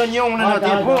mos pojtë njënën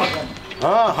ati po.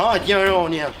 A, hajtë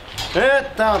jaronja. E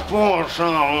ta posha,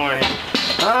 oj.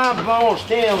 A, ba u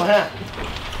shtelë, he.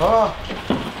 A,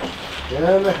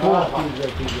 e me kofa.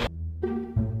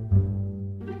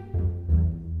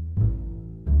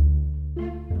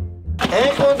 E,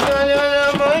 këtë gëllëna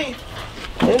mëj.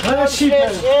 E, këtë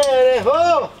shqere,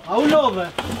 ho. A u love?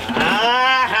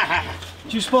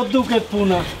 Qysh po duket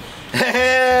puna?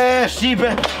 Shqipe,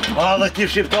 a dhe ti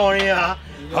shqiptari, ja.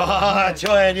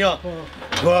 Qo e njo.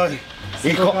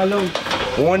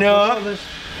 Unë,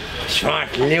 qfar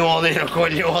ljodhe, ko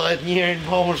ljodhet njërin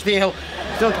po u shtel.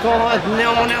 Të kohët në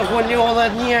unë ko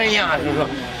ljodhet njërin janë.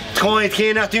 Të kohët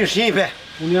kena ty Shqipe.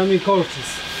 Unë jam i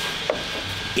Korqës.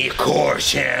 I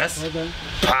Korqës?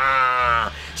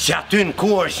 Pa, që aty në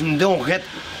Korqë më duket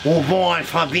u bo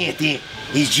alfabeti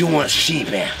i gjuhës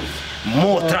Shqipe.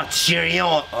 Motrat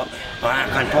Shqirjo...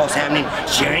 kanë posë emnin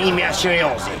Shqirimi a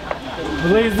Shqirjosi.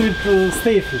 Vlezrit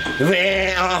Stefi.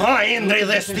 Aha, Indri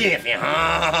dhe Stefi.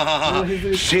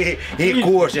 Shi, i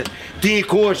Korqës. Ti i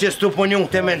Korqës tu po njën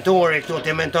të mentori këtu,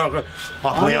 të mentor...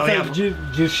 Apo ja u jap...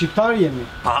 Gjithë shqiptar jemi.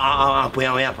 Apo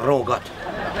ja u jap rogat.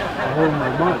 Apo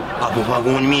normal. Apo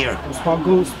pagun mirë.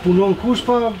 Punon kush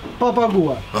pa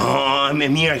paguar. Me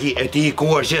mirë ti i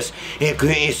Korqës e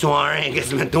këj i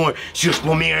Suarekës mentor, qysh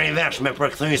po mirë i veshme për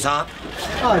këthuj sa?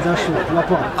 Ajde, ashtu, nga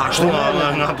pak. Ashtu,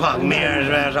 nga pak, mirë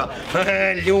shvesha.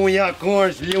 Luja,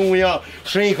 Korqë, luja,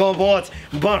 Shriko Boc,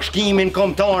 bashkimin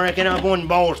kombëtare kena punë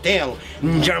baushtel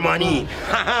në Gjermani.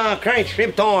 Krejt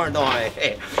shqiptar, doj.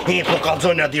 Po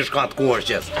kalzonja di shkat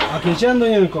Korqës. A ke qenë do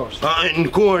një në Korqë? Në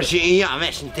Korqë, ja,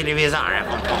 vesh në televizare,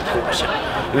 kom po Korqë.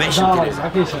 Darë,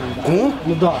 a ke qenë? Ku?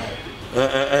 Në Darë.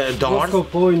 Dardh?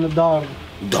 Skopoj në Dardh.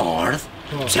 Dardh?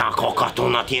 Se a ka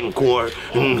katon ati në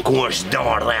Korqë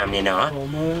Dardh emnin, a?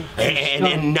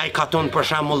 Ne i katon për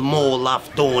shemull Molla,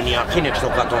 Ftonia, kine kështu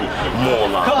katon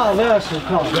Molla? Ka dhe ashtu,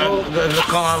 ka.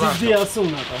 Ka dhe Si di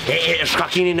asun ata. Shka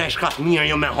kini ne shkat mirë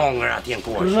jo me hongër ati në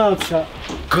Korqë?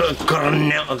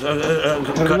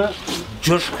 Kërnacka.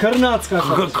 Qësh? Kërnacka.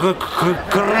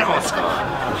 Kërnacka.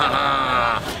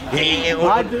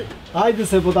 Hajde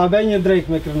se po ta bëj një drejk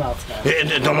me Kërnacka.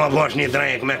 Do ma bash një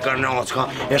drejk me Kërnacka,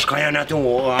 e shka janë atu,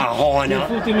 hana.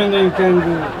 Futi me ndonjë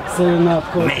këngë serenat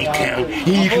kohë. Me këngë,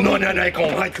 i kënona në e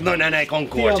kongë, hajtë kënona në e kongë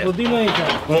Ti apo di ndonjë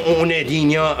këngë? Unë e di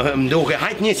një, mduke,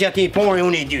 hajtë njësja ti, por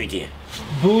unë e dyti.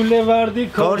 Bulevardi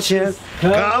Korqes,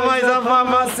 ka vajza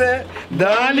famase,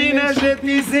 dalin e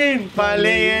shletisin, pa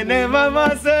lejen e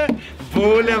mamase.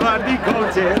 Bulevardi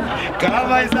Korqes, ka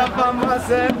vajza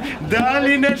famase,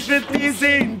 dalin e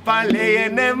shletisin, pa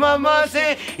lejen e mamase.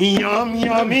 Jam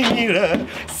i mire,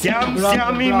 sjam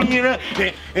i mire,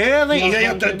 edhe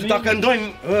ta këndojmë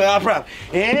aprap.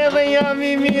 Edhe jam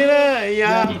i mire,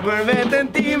 jam për vetën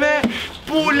time,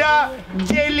 pula,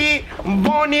 gjeli,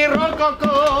 boni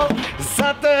rokoko,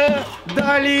 sa të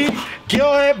dali, kjo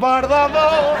e bardhavo,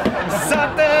 sa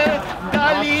të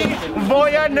dali,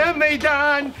 voja në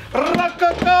mejdan,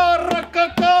 rokoko,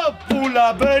 pula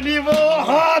bëni vo,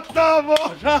 hata vo,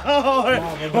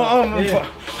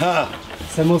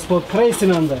 Se mos po të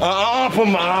krejsin ande. Po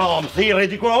më thirë e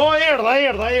dikur, erdha.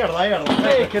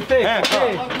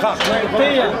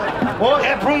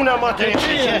 E pruna ma të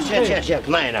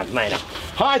knajna.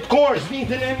 Hajtë korës,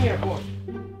 ditën e mirë korës.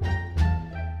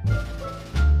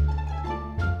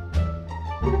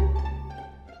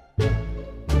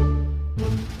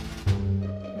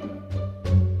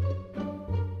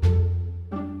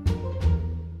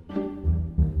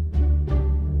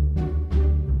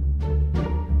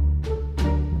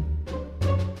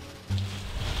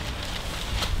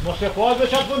 Mos e kuaz me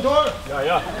qatë punëtor?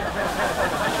 Ja.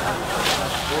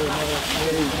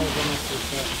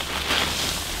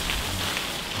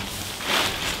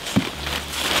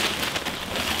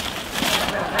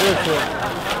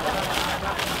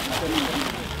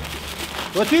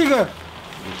 Do tigë?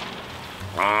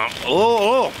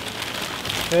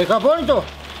 E ka bërë to?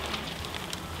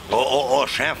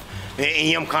 Shef,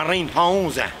 jem ka rrinë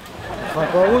pauze. Ka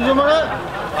pauze mëre?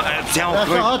 Pse au Ka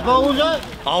kryj? sahat pauze?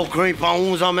 Au kryj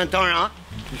pauza me tërë, ha?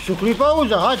 Shukri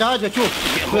pauze, hajde, quf.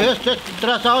 Kërës që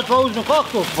 3 sahat pauze në ka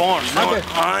këtu. Forë,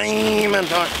 ai me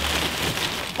tërë.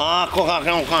 Ko ka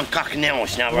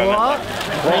këneosh në vërë me tërë.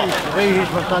 Rejë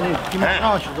ishë më tani, ki me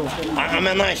nashë tu. A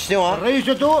me najsh të, ha? Rejë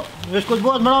që tu, vesh këtë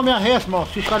bëhet më ramja hes ma,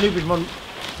 si shka lipit më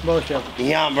bështja.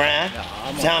 Ja, bre,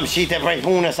 se am shite prej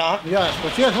punës, ha? Ja, po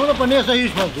qesë më në për nese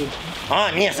ishë më të.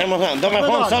 Njëse më thënë, do me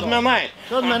thonë sot me najt.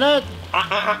 Sot me nejt.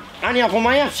 Anja, po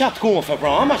ma jep qatë kofe,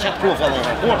 pra, ma qatë kofe dhe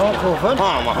në. Kofën,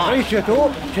 rejë që tu,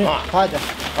 hajde.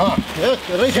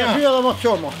 Rejë që ty edhe më të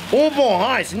qonë. Po,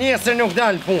 hajs, njëse nuk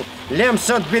dalë punë. Lem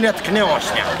sot bilet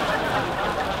këneosh, një.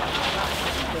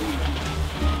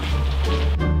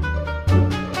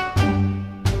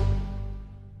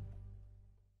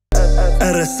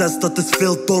 RSS dat is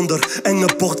veel donder. Enge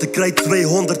bochten, krijg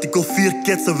 200. Ik wil 4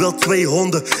 ketsen, wel 2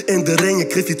 honden. In de ring,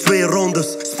 ik geef je 2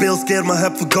 rondes. Speelskeer, maar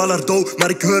heb voor Gallardo. Maar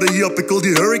ik hurry up, ik wil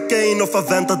die Hurricane of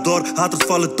Aventador. Haters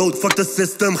vallen dood, fuck the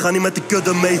system, ga niet met de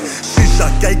kudde mee. Shisha,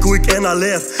 kijk hoe ik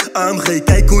inhaleer. AMG,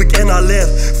 kijk hoe ik inhaleer.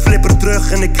 Flipper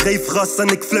terug en ik geef gas en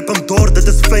ik flip hem door, dit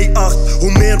is V8.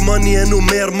 Hoe meer money en hoe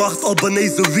meer macht.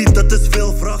 Albanese wiet, dat is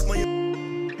veel vracht, maar je...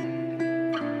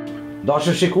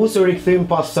 Dashur shikues, u rikthym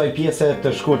pas kësaj pjese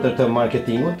të shkurtër të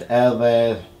marketingut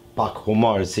edhe pak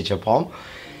humor si që pam.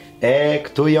 E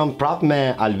këtu jam prap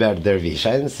me Albert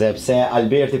Dervishen, sepse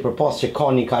Alberti përpos që ka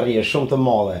një karrierë shumë të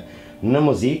madhe në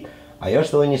muzikë, ajo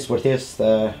është edhe një sportist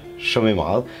shumë i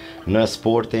madh në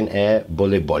sportin e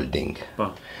bodybuilding.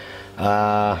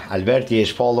 Alberti je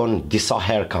shpallur disa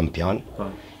herë kampion.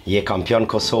 Je kampion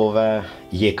Kosove,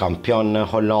 je kampion në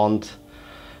Holland.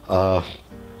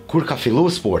 Kur ka fillu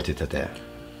sportit e te?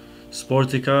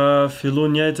 Sporti ka fillu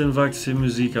njëjtën vakt si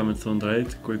muzika, me të thonë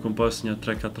drejt, kur i kom pas një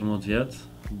 3-14 vjetë.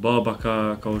 Baba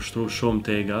ka ushtru shumë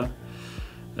tega.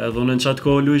 Edhe unë në qatë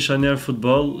kohë luisha njerë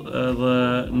futbol, edhe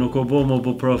nuk o bo më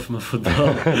bo prof me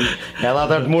futbol. Edhe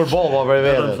atër të murë baba për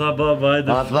vetë. Edhe tha baba, hajde.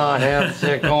 A tha, herë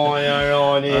që konja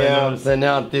roni jem, se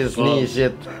në atë të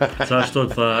snishit. Qa shto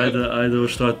të tha, hajde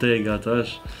ushtru tega,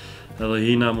 tash. Edhe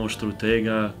hina më ushtru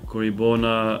tega, kur i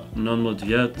bona 19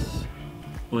 vjetë,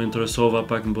 u interesova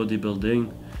pak në bodybuilding.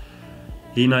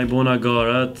 Hina i bona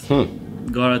garat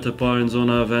e parë në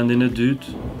zona vendin e dytë,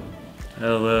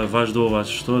 edhe vazhdova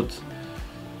që shtot.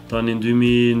 Tani në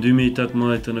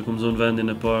 2018 në kom zonë vendin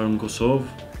e parë në Kosovë,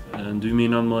 në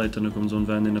 2019 në kom zonë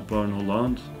vendin e parë në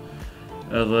Holland,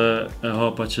 edhe e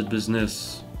hapa qëtë biznes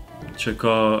që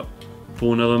ka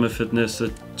punë edhe me fitness,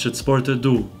 që të sport e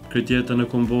du. Këtë jetën e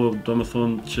kom bo, do me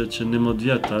thonë që 11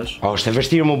 vjetë tash. A është e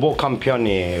vështirë më bo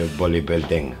kampioni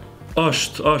bodybuilding?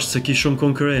 është se ki shumë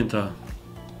konkurrenta.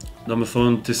 Do me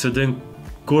thonë, ti se din,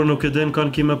 kur nuk e din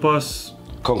kanë ki me pas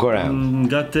konkurrent.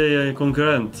 Nga teja e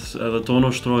konkurrent, edhe tonë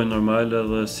ushtrojnë normal,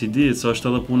 edhe si ditë, sa është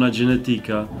edhe puna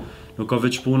gjenetika. Nuk ka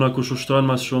veç puna kush ushtrojnë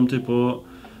mas shumëti, po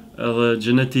edhe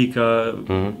gjenetika,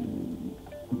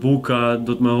 buka,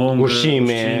 do të me hongë,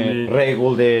 ushqimi,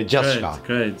 regull dhe gjithçka.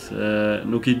 Krejt,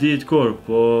 nuk I dit kur,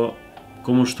 po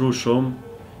kom ushtru shumë,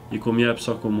 I kom jep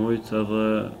sa kom ujt, edhe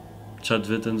qatë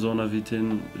vetë në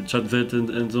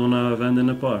zona vendin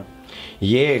e parë.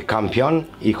 Je kampion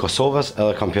I Kosovës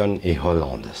edhe kampion I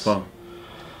Hollandës. Po.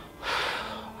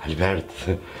 Albert,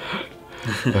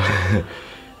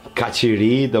 ka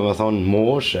qiri, do më thonë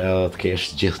mosh, edhe të kesh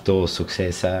gjithë to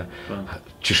suksese,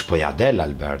 qysh po ja del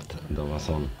Albert, do më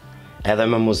thonë. Edhe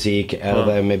me muzikë,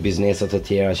 edhe me bizneset të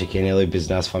tjera që keni edhe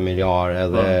biznes familjar,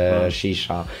 edhe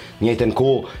shisha. Njëjtën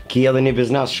kohë, ki edhe një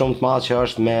biznes shumë të madh që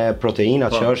është me proteina,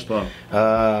 që është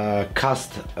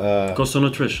Kosso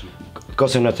Nutrition.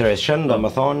 Kosso Nutrition, do më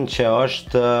thonë që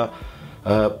është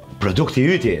produkti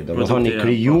yti, do më thonë I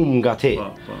kryum nga ti.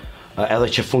 Edhe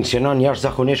që funksionon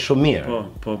jashtëzakonisht shumë mirë.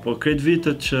 Po, këtë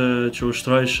vitet që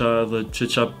ushtrojsha dhe që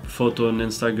qap foto në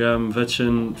Instagram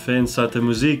veçin fansat e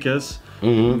muzikës,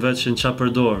 veçin qa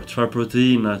përdor, qfar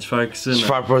proteina, qfar kësine.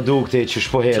 Qfar produkti që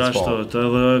shpohet po. Qashtot,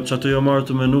 edhe që ato jo marrë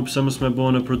të menu pëse mës me bo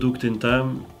në produktin tem,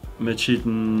 me qitë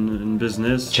në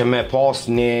biznes. Që me pas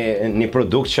një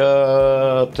produkt që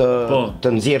të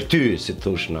nxjerr ty, si të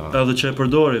thush në. Edhe që e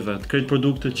përdori vetë, krejt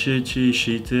produkte që I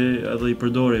shiti, edhe I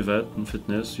përdori vetë në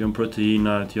fitness, jonë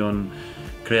proteinat, jonë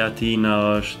kreatina,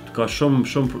 ka shumë,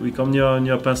 I kam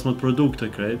një 15 produkte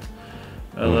krejt,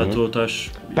 edhe ato tash...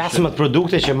 15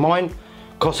 produkte që mojnë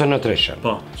Kosso Nutrition.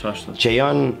 Po, qashtë.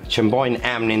 Që mbojnë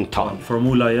emnin tonë.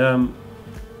 Formula jem,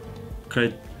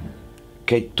 krejt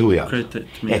tuja.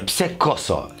 E pse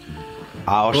Kosso?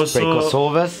 A është prej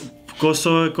Kosovës?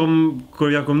 Kosso kur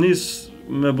ja kom nis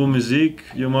me bu muzik,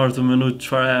 jo marrë të menu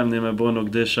qfar emni me bu, nuk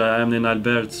desha emnin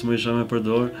Albert, s'mu isha me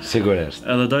përdor. Sigurisht.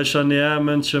 Edhe da isha një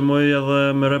emën që muj edhe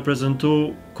me reprezentu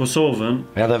Kosovën.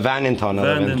 Edhe vendin tonë,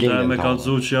 edhe vendin tonë. Me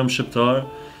kalzu që jam shqiptar,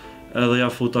 edhe ja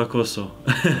futa Kosso.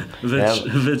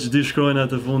 Veç di shkrojnë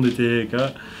atë fundit I heka.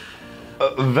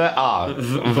 VA,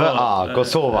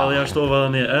 Kosova. Edhe jashtova dhe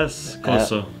një S,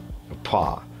 Kosso. Pa.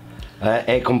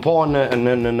 E kom po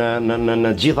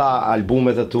në gjitha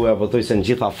albumet e tua, po thuj se në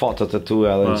gjitha fotot e tua,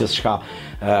 edhe në gjithë shka,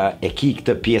 e ki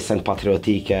këtë pjesën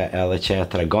patriotike edhe që e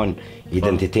tregon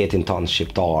identitetin tonë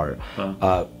shqiptar.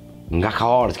 Nga ka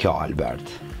ardhë kjo, Albert?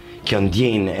 Kjo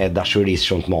ndjenjë e dashurisë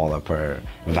shumë të madhe për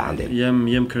vendin.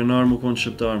 Jem krenar më konë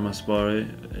shqiptar mas pari,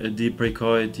 e di prej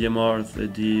kajt jem ardhë, e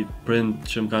di prind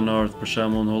që më kanë ardhë për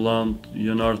shemull në Holland,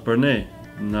 jënë ardhë për ne,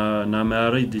 na me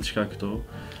arrit diçka këto.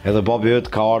 Edhe babi yt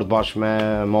ka ardhë bashkë me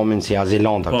momin si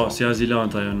azilanta këto. Po, si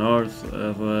azilanta jënë ardhë,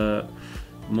 edhe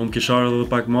më kish ardhë edhe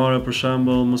pak mare për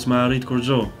shemull, mos me arrit kur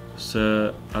gjo, se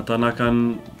ata na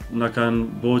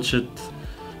kanë boqet,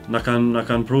 na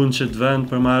kanë prunë qëtë vend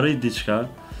për me arrit diçka.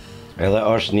 Edhe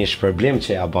është një shpërblim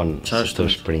që ja bën të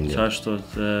shprindit. Qashtot,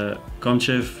 kam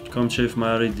qef me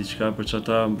arrit diçka për që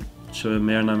ata që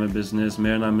merrna me biznes,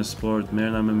 merrna me sport,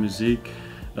 merrna me muzik,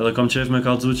 edhe kam qef me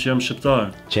kallëzu që jam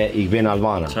shqiptar. Që ik ben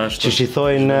albaner. Që shi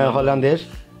thojnë hollandisht?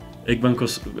 Ik ben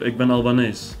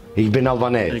albanes. Ik ben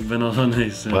albanes? Ik ben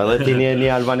albanes. Po edhe ti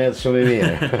një albanes shumë I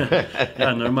mirë. Ja,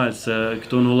 normal, se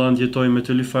këtu në Holland jetoj me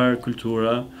të lifar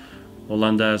kultura,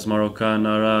 hollandes, marokan,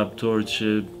 arab, turq,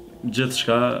 gjithë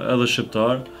shka, edhe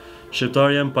shqiptar. Shqiptar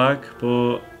jem pak,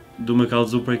 po du me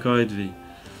kallëzu prej kajt vi.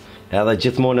 Edhe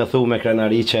gjithmonë e thu me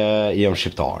krenari që jem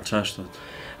shqiptar. Qashtot.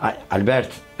 Albert,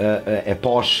 I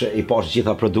pash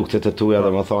gjitha produktet e tuja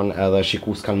dhe më thonë edhe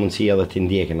shikus kanë mundësi edhe ti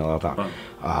ndjekin edhe ata.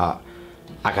 A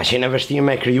ka qenë e vështirë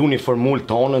me kriju një formull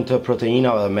tonën të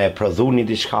proteinave dhe me prodhu një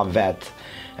diçka vetë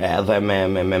edhe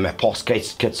me pas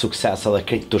këtë sukses edhe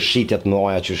këtë të shqitjet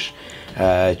mëdha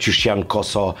qysh janë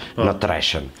Kosso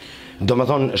Nutrition. Do me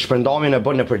thonë, shpërndamin e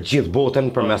bën në për gjithë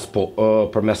botën përmes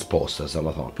postës, do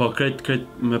me thonë. Po, krejt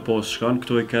me postë shkan,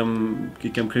 këtu I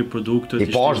kem krejt produktet. I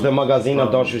pash dhe magazinat,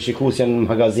 do që shikus janë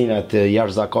magazinat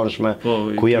jashtëzakonshme,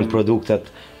 ku janë produktet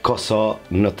Kosso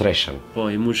Nutrition. Po,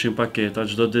 I mushin paketa,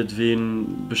 çdo ditë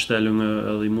vinë bështelu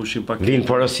edhe I mushin paketa. Vinë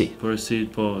porosi.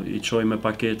 Porosit, po, I qoj me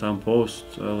paketa në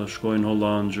post, edhe shkojnë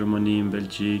Holland, Gjermani,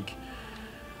 Belgjik.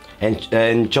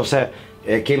 Në qofse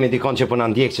kemi dikon që po na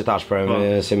ndjek që tash për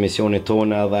emisionit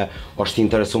tonë edhe është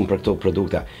interesum për këto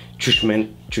produkte. Qysh me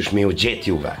u gjet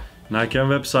juve? Na kem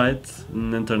website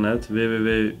në internet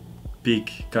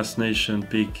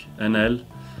www.kasnation.nl.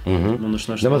 Dhe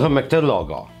me thëmë me këtë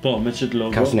logo? Po, me qëtë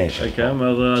logo. Kasnation. E kem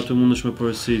edhe aty mundesh me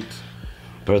porosit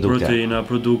proteina,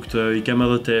 produkte, I kem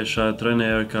edhe tesha,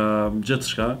 trenerka, gjithë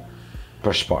shka.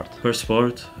 Për sport? Për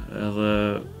sport,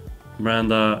 edhe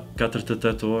brenda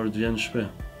 48 orë të vjen në shtëpi.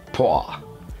 Po,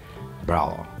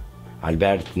 bravo.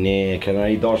 Albert, ne kena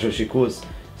I dashur shikus,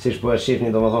 si shpo e shifni,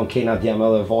 do më thonë, kena djemë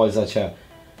edhe vajza që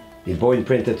I bojnë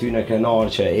print të ty në krenar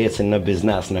që ecin në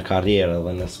biznes, në karrierë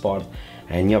dhe në sport.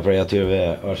 E një prej atyre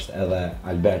është edhe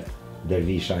Albert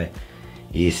Dervishaj,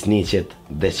 I sniqit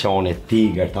Deçanit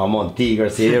Tiger, tamam Tiger,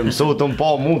 si e mësutëm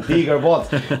po mu Tiger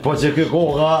po që kë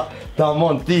koha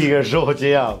tamam Tiger, shohë që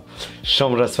jam.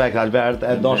 Shumë respekt Albert,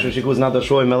 e dashur shikus na do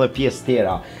shohim edhe pjesë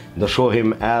tjera, do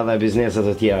shohim edhe bizneset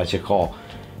të tjera që ka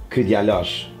ky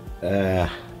djalosh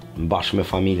bashkë me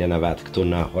familjen e vet këtu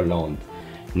në Holland.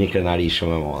 Një krenari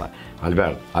shumë e madhe.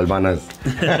 Albert, albanez.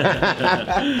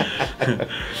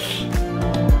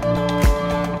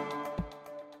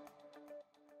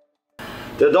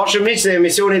 Të dashur miq të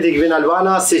emisionit I Kvin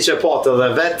Albana, si që patë dhe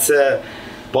vetë,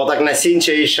 pata kënaqësinë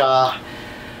që isha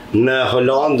në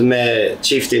Holland me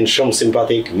çiftin shumë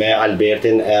simpatik, me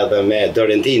Albertin edhe me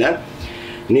Dorentinën.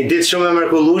 Një ditë shumë e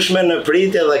mrekullueshme në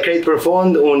pritje dhe krejt për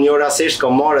fond, unë një rasisht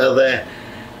kam marrë edhe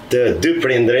të dy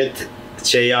prindrit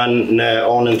që janë në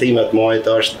anën time të mojt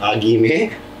është Agimi,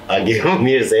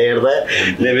 mirë se erdhe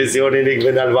në emisionin I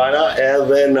Kvin Albana,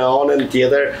 edhe në anën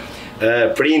tjetër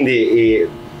prindi I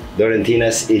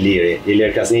Dorentines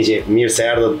Ilir Kasniqi, mirë se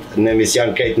erdhët në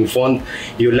emision krejt në fund,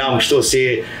 ju lam kështu si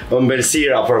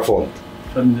ëmbëlsira për fund.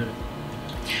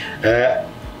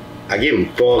 Agim,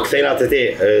 po kthejna të ti,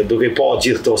 duke pa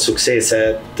gjithë këto suksese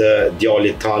të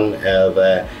djalit tanë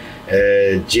edhe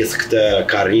gjithë këtë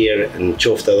karrierë në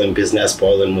qoftë edhe në biznes, po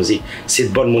edhe në muzikë, si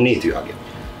të bën munit ju, Agim?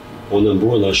 Unë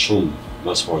mbola shumë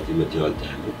mas parti me djallë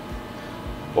temi,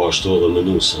 po ashtu edhe me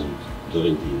nusën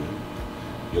Dorentinën,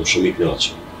 jom shumë I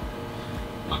knaqëm.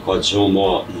 A ka gjo ma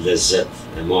lezet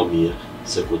e ma mirë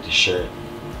se ku t'ishe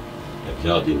e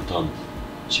vladin tëndë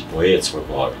që po ecë për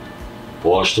parë, po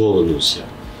ashtu edhe nusja.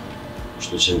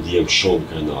 Shtu që ndihem shumë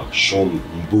krenar, shumë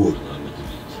mburna me të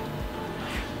vitë.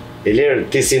 Ilir,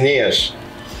 ti si njesh?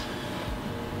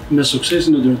 Me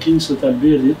suksesin e Dorentinës të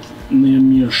Albertit, në jem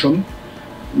mirë shumë.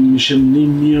 Në shem një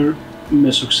mirë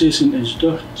me suksesin e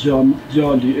çdo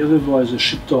djali edhe vajzë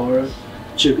shqiptare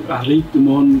që arrit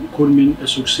domthon kulmin e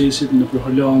suksesit në për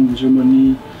Holland,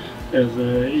 Gjermani edhe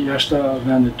jashtë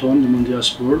vendit tonë, domthon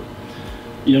diasporë.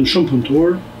 Janë shumë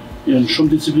punëtor, janë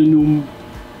shumë disciplinuar,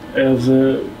 edhe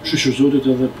shqyqër zotit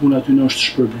edhe puna aty në është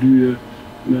shpërblye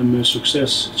me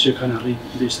sukses që kanë arrit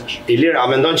dhe istash. Ilir, a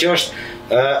mendon që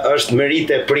është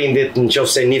merit e prindit në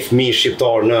qofse një fëmijë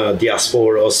shqiptar në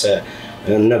diasporë ose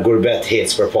në gurbet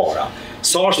hec për para?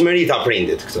 Sa është merita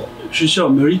prindit këto? Shqyqër,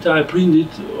 merita e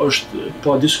prindit është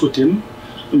pa diskutim,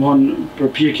 domthon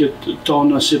përpjekjet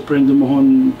tona si prind domthon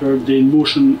për deri në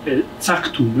moshën e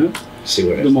caktuar,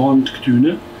 domthon të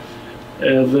këtyne,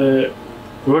 edhe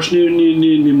kur është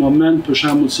një moment për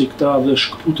shembull si këta dhe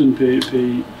shkputën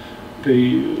pe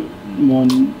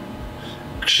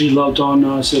këshilla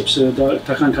tona, sepse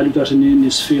ta kanë kaluar tash në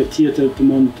një sferë tjetër të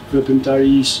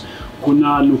veprimtarisë, ku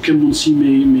na nuk kemë mundësi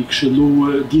me këshillu,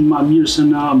 din ma mirë se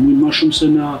na, mujnë ma shumë se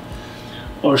na,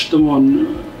 është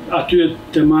aty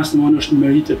te mas është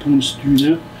merit e punës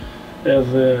tyne,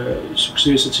 edhe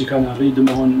sukseset që kanë arrit,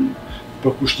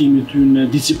 për kushtimin tyne,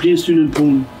 disiplinës tyne në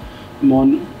punë,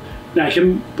 ne kem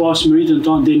pas meritën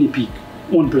tonë deri në pikë.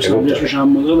 Unë personalisht për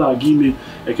shembull edhe Agimi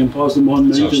e kem pas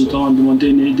meritën tonë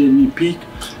deri në pikë.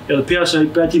 Edhe pjesa e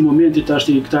atij momenti tash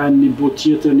këta janë një botë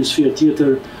tjetër, një sferë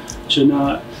tjetër që na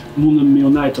mundem me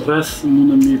unajt rreth,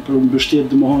 mundem me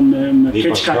përmbështet me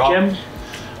këtë çka kem.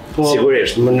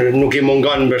 Sigurisht, nuk I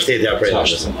mungon mbështetja prej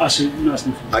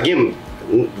asnjë. Agim,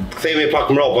 kthehemi pak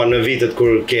mbrapa në vitet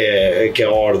kur ke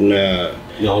ardhur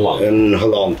në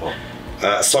Holland.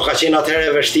 Sa ka qenë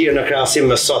atëherë e vështirë në krahasim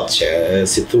me sot që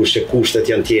si thush që kushtet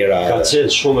janë tjera? Ka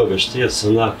qenë shumë e vështirë se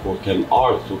na kur kem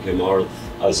ardhur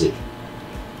azil.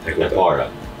 E para.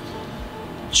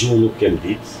 Gjuhë nuk kem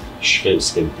ditë, shkem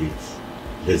s'kem ditë,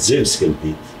 lexim s'kem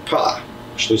ditë.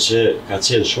 Kështu që ka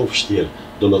qenë shumë vështirë.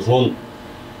 Domethënë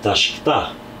tash këta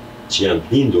që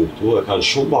janë lindur këtu e kanë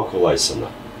shumë ma kollaj se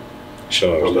na.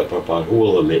 Për me përparu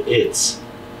edhe me ecë,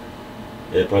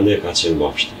 e pra ne ka qenë ma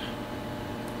vështirë.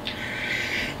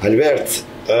 Albert,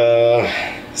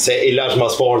 se I lash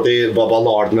mas forti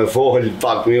babalart me fol,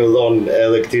 pak mi u dhonë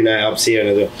edhe këtyne hapësirën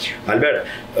e dhe. Albert,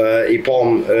 I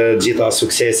pom gjitha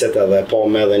sukseset edhe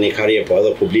pom edhe një karrierë, po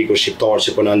edhe publiku shqiptar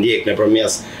që po në ndjek në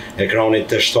përmes ekranit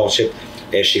të shtaqit,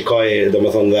 e shikoj do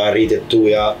më thonë dhe arritit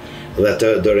tuja dhe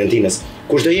të Dorentinës.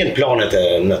 Kush do jenë planet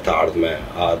në të ardhme?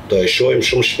 A do e shohim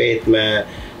shumë shpejt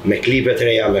me klipe të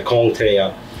reja, me këngë të reja?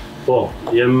 Po,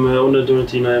 unë e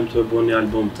Dorentina jem të e bo një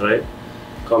album të rej.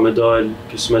 Ka me dalë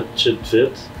kismet qëtë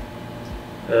vit,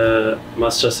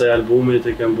 Mas qasaj albumit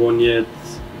e kem bo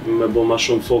njetë me bo ma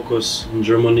shumë fokus në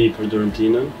Gjermani për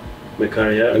Dorentinën, me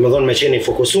karrierë. Dhe më thonë me qeni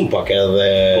fokusum pak edhe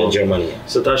Gjermania.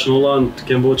 Se tash në Holland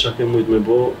kem bo qa kem mujt me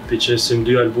bo, pi qesim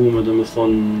 2 albume dhe më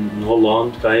thonë në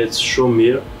Holland, ka jetë shumë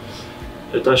mirë,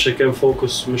 e tash e kem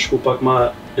fokus me shku pak ma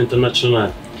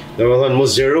internacional. Dhe më thonë mu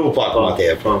zgjeru pak ma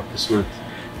tepër. Po, kismet.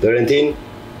 Dorentin,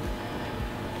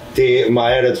 ti ma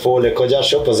herët fole kogja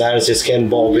shumë, po herët që s'ken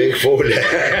bobi, fole.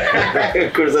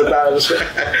 Kurse tash.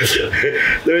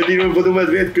 Dorentin, më përdu me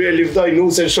të vetë kërë liftoj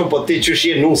nusen shumë, po ti që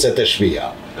shje nuset të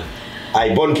shpia. A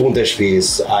i bon punë të shpis,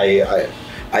 a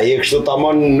i kështu ta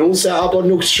mon nuse, apo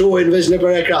nuk të shohin, veç në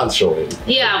për ekran të shohin?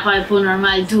 Ja, pa e po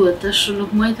normal duhet, të shumë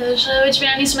nuk mojtë është, veç me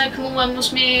janis me kënua,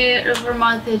 mus me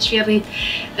reformate që vjerrit.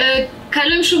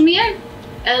 Kalojmë shumë mirë,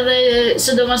 edhe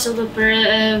sidomos edhe për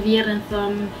vjerën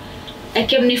thëmë, e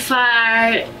kem një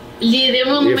farë lidhje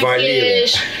më me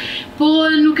kesh, po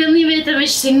nuk e një vetëm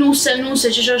veç si nuse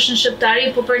që është në shqiptari,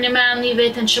 po për një me një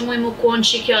vetëm që muj më konë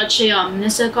që kjo që jam,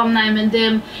 nëse kom naj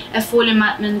mendim, e folim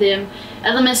atë mendim,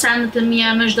 edhe me sanët e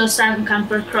mija, me shdo sanë më kanë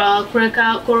përkra,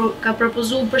 kur ka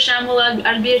propozu për shembull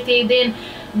Alberti idin,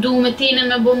 du me tinën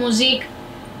me bo muzikë,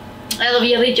 edhe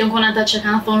vjerrit jënë konë ata që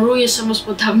kanë thonë rruje se mos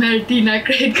po ta merë tina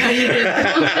krejt ka jetë.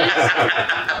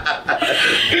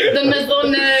 Dhe me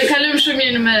thonë, kalëm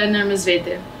shumë mirë në mes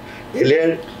vete.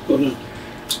 Iler,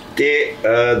 ti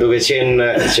duke qenë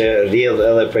që rrjedh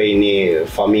edhe prej një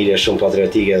familje shumë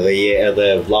patriotike dhe je edhe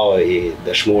vllau i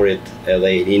dëshmurit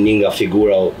edhe një nga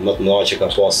figura më të mëdha që ka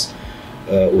pas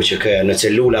UÇK në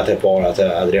celulat e para të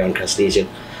Adrian Krasniqit,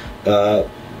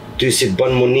 ty si të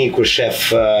bën muni kur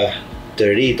shef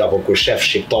të rit apo kur shef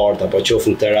shqiptarët apo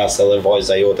qofën teras edhe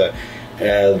vajza jote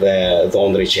edhe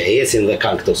dhondri që ecin dhe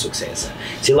kanë këto suksese.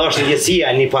 Cila është ndjesia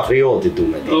e një patrioti du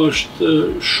me di? Është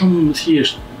shumë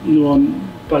thjesht,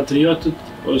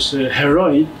 patriotët ose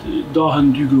herojt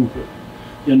dahen 2 grupe.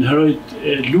 Janë herojt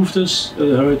e luftës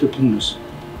edhe herojt e punës.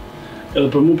 Edhe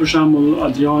për mu për shembull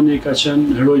Adriani ka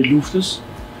qenë heroj i luftës,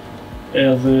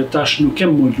 edhe tash nuk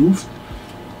kem më luftë,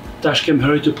 tash kem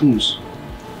herojt e punës.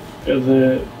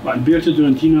 Edhe Alberti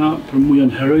Dorentina për mu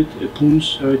janë herojt e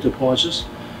punës, herojt e paqes,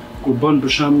 kur bën për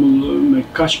shembull me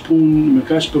kaq punë, me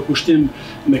kaq përkushtim,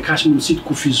 me kaq mundësi të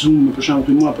kufizuar, për shembull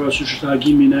të mua parasysh është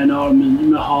agimi në armë,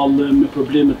 me hallë, me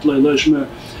probleme të lloj-llojshme,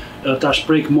 tash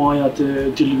prek majat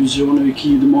e televizioneve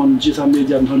ki domon gjitha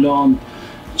mediat në Holland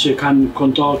që kanë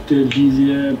kontakte,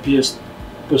 lidhje, pjesë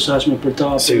posaçme për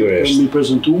ta për mi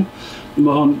prezantu.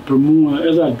 Domethënë për mua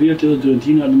edhe Alberti edhe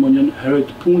Dorentina domon janë heroj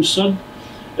të punës sot.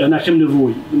 Na kem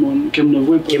nevojë, kem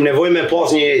nevojë me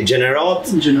pas një gjenerat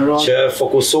që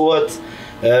fokusohet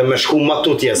me shku më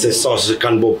tutje se sa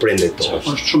kanë bërë prindit to.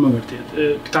 Është shumë e vërtetë.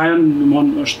 Këta janë,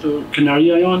 domethënë është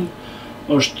krenaria janë,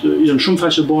 janë shumë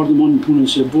faqebardh domethënë në punën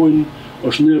që bojnë,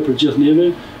 është ndër për gjithë neve.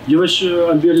 Jo veç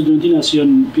Alberti Dorentina si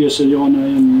janë pjesë e jona,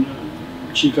 janë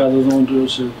çika dhe dhondë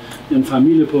ose janë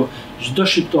familje, po çdo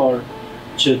shqiptar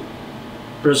që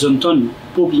prezanton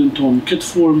popullin ton këtë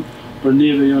formë për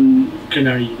neve janë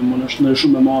krenari, është në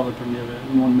shumë e madhe për neve,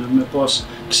 me pas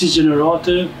kësi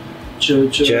gjenerate që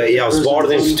ja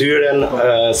zbardhin fytyrën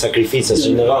sakrificës,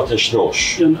 gjenerate shnosh.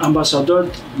 Janë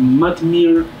ambasadorët më të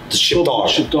mirë të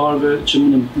shqiptarëve që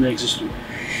mundën me ekzistu.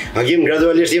 Agim,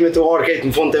 gradualisht jemi të arket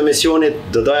në fund të emisionit,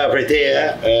 do doja prej teje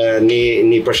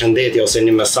një përshëndetje ose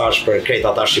një mesazh për krejt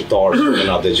ata shqiptarë që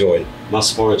na dëgjojnë.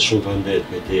 Mas paret shumë përshëndet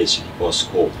për teje që ki pas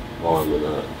kohë, varme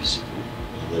në vizitu,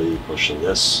 dhe i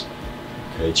përshëndes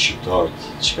krejt shqiptarët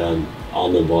që kanë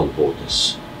anën banë botës.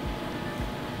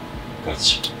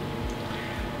 Kaq.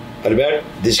 Albert,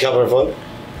 diçka për fund?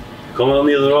 Kam edhe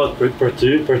një dhuratë për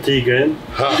ty, për Tigrin.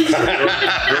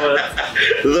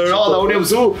 Dhurata, unë e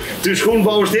mësu, ty shkun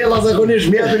pa ushtella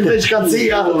zakonisht mjepin dhe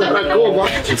qkacia të rakoma.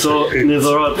 Një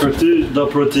dhuratë për ty, do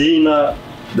proteina.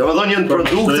 Do me thonë janë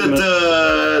produktet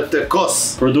të kos.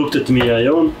 Produktet mija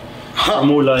jonë.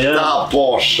 Formula jenë. Ta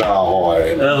posha,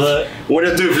 hojnë. Unë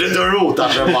e ty flutëru, ta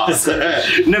shë pas.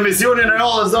 Në emisionin e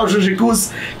radhës da shumë shikus,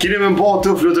 kini me mpo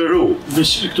të flutëru.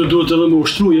 Vesh këto duhet edhe me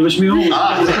ushtru, e vesh me unë.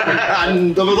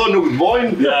 Do me thonë nuk të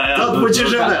bojnë, ta të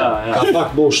përqishëm dhe. Ka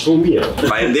pak me ushtru mirë.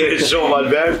 Faleminderit shumë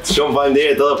Albert, shumë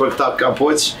faleminderit edhe për këta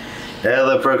kapuq,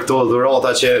 edhe për këto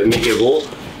dhurata që mi ke bu.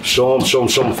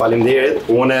 Shumë faleminderit.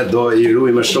 Une do i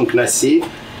ruj me shumë knasi,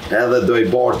 edhe do i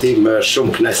barti me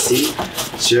shumë knasi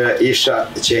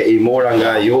që i mora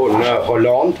nga ju në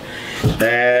Holland.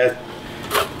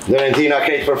 Dorentina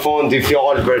krejt për fond, dy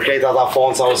fjallë për krejt ata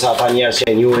fonca ose ata njerë që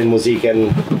e njurin muziken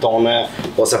tone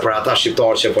ose për ata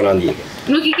shqiptarë që për në ndike.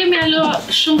 Nuk i kemi allo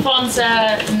shumë fonca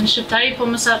në shqiptari, po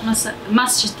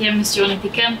mas që t'jem misionit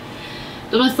i kem.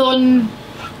 Do me thonë,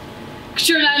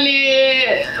 Këshurani,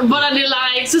 bënani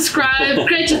like, subscribe,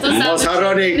 krejt që të sa. Mos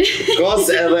harroni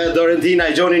Kosso edhe Dorentina,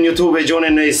 i gjoni në YouTube, i gjoni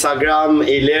në Instagram,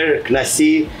 i lirë, knasi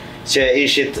që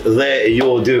ishit dhe ju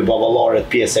dy baballarët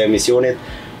pjesë e emisionit.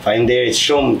 Faleminderit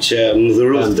shumë që më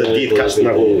dhurut të ditë kaq të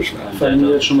mrekullueshme.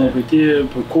 Faleminderit shumë për ti,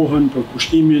 për kohën, për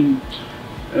kushtimin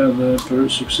edhe për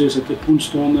sukseset e punës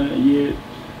tonë. Je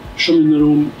shumë i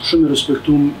nderuar, shumë i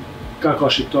respektuar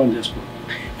ka shqiptar në diasporë.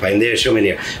 Faleminderit shumë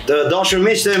mirë. Të dashur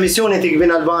miq të emisionit i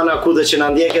Gbin Albana, kudo që na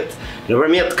ndjeket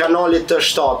nëpërmjet kanalit të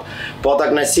 7, po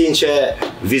ta kënaqësinë që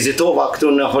vizitova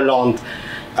këtu në Holand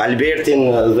Albertin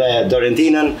dhe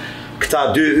Dorentinën. Këta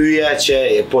dy hyje që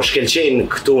po shkelqejnë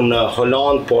këtu në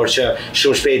Holand, por që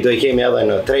shumë shpejt do i kemi edhe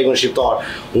në tregun shqiptar.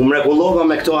 U mrekullova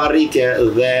me këto arritje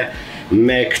dhe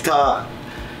me këta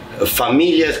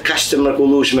familje kaq të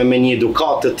mrekullueshme me një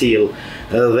edukat të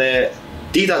tillë dhe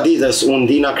dita ditës unë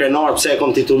ndina krenar pse e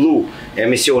kom titullu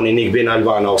emisionin i Gbin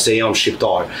Albana ose jam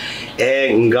shqiptar.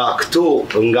 E nga këtu,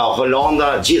 nga Holanda,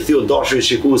 gjithë ju dashur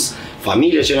shikues,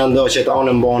 familje që na ndoqet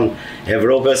anën banë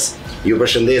Evropës, ju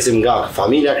përshëndesim nga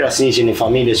familja Krasniqi, një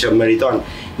familje që meriton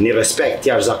një respekt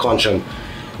jashtëzakonshëm,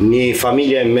 një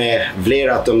familje me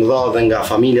vlera të mëdha dhe nga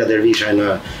familja Dervisha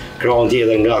në krahun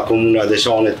tjetër nga komuna e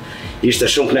Deçanit. Ishte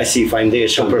shumë kënaqësi, faleminderit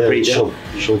shumë për pritjen.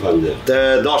 Shumë faleminderit. Të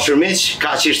dashur miq,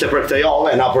 kaq ishte për këtë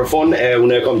javë, na përfund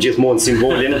unë e kam gjithmonë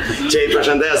simbolin që i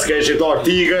përshëndes kë shqiptar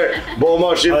Tigër,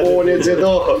 boma shqiponit që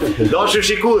do. Dashur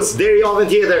shikues, deri javën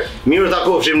tjetër, mirë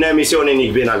takofshim në emisionin i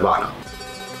Gbin Albana.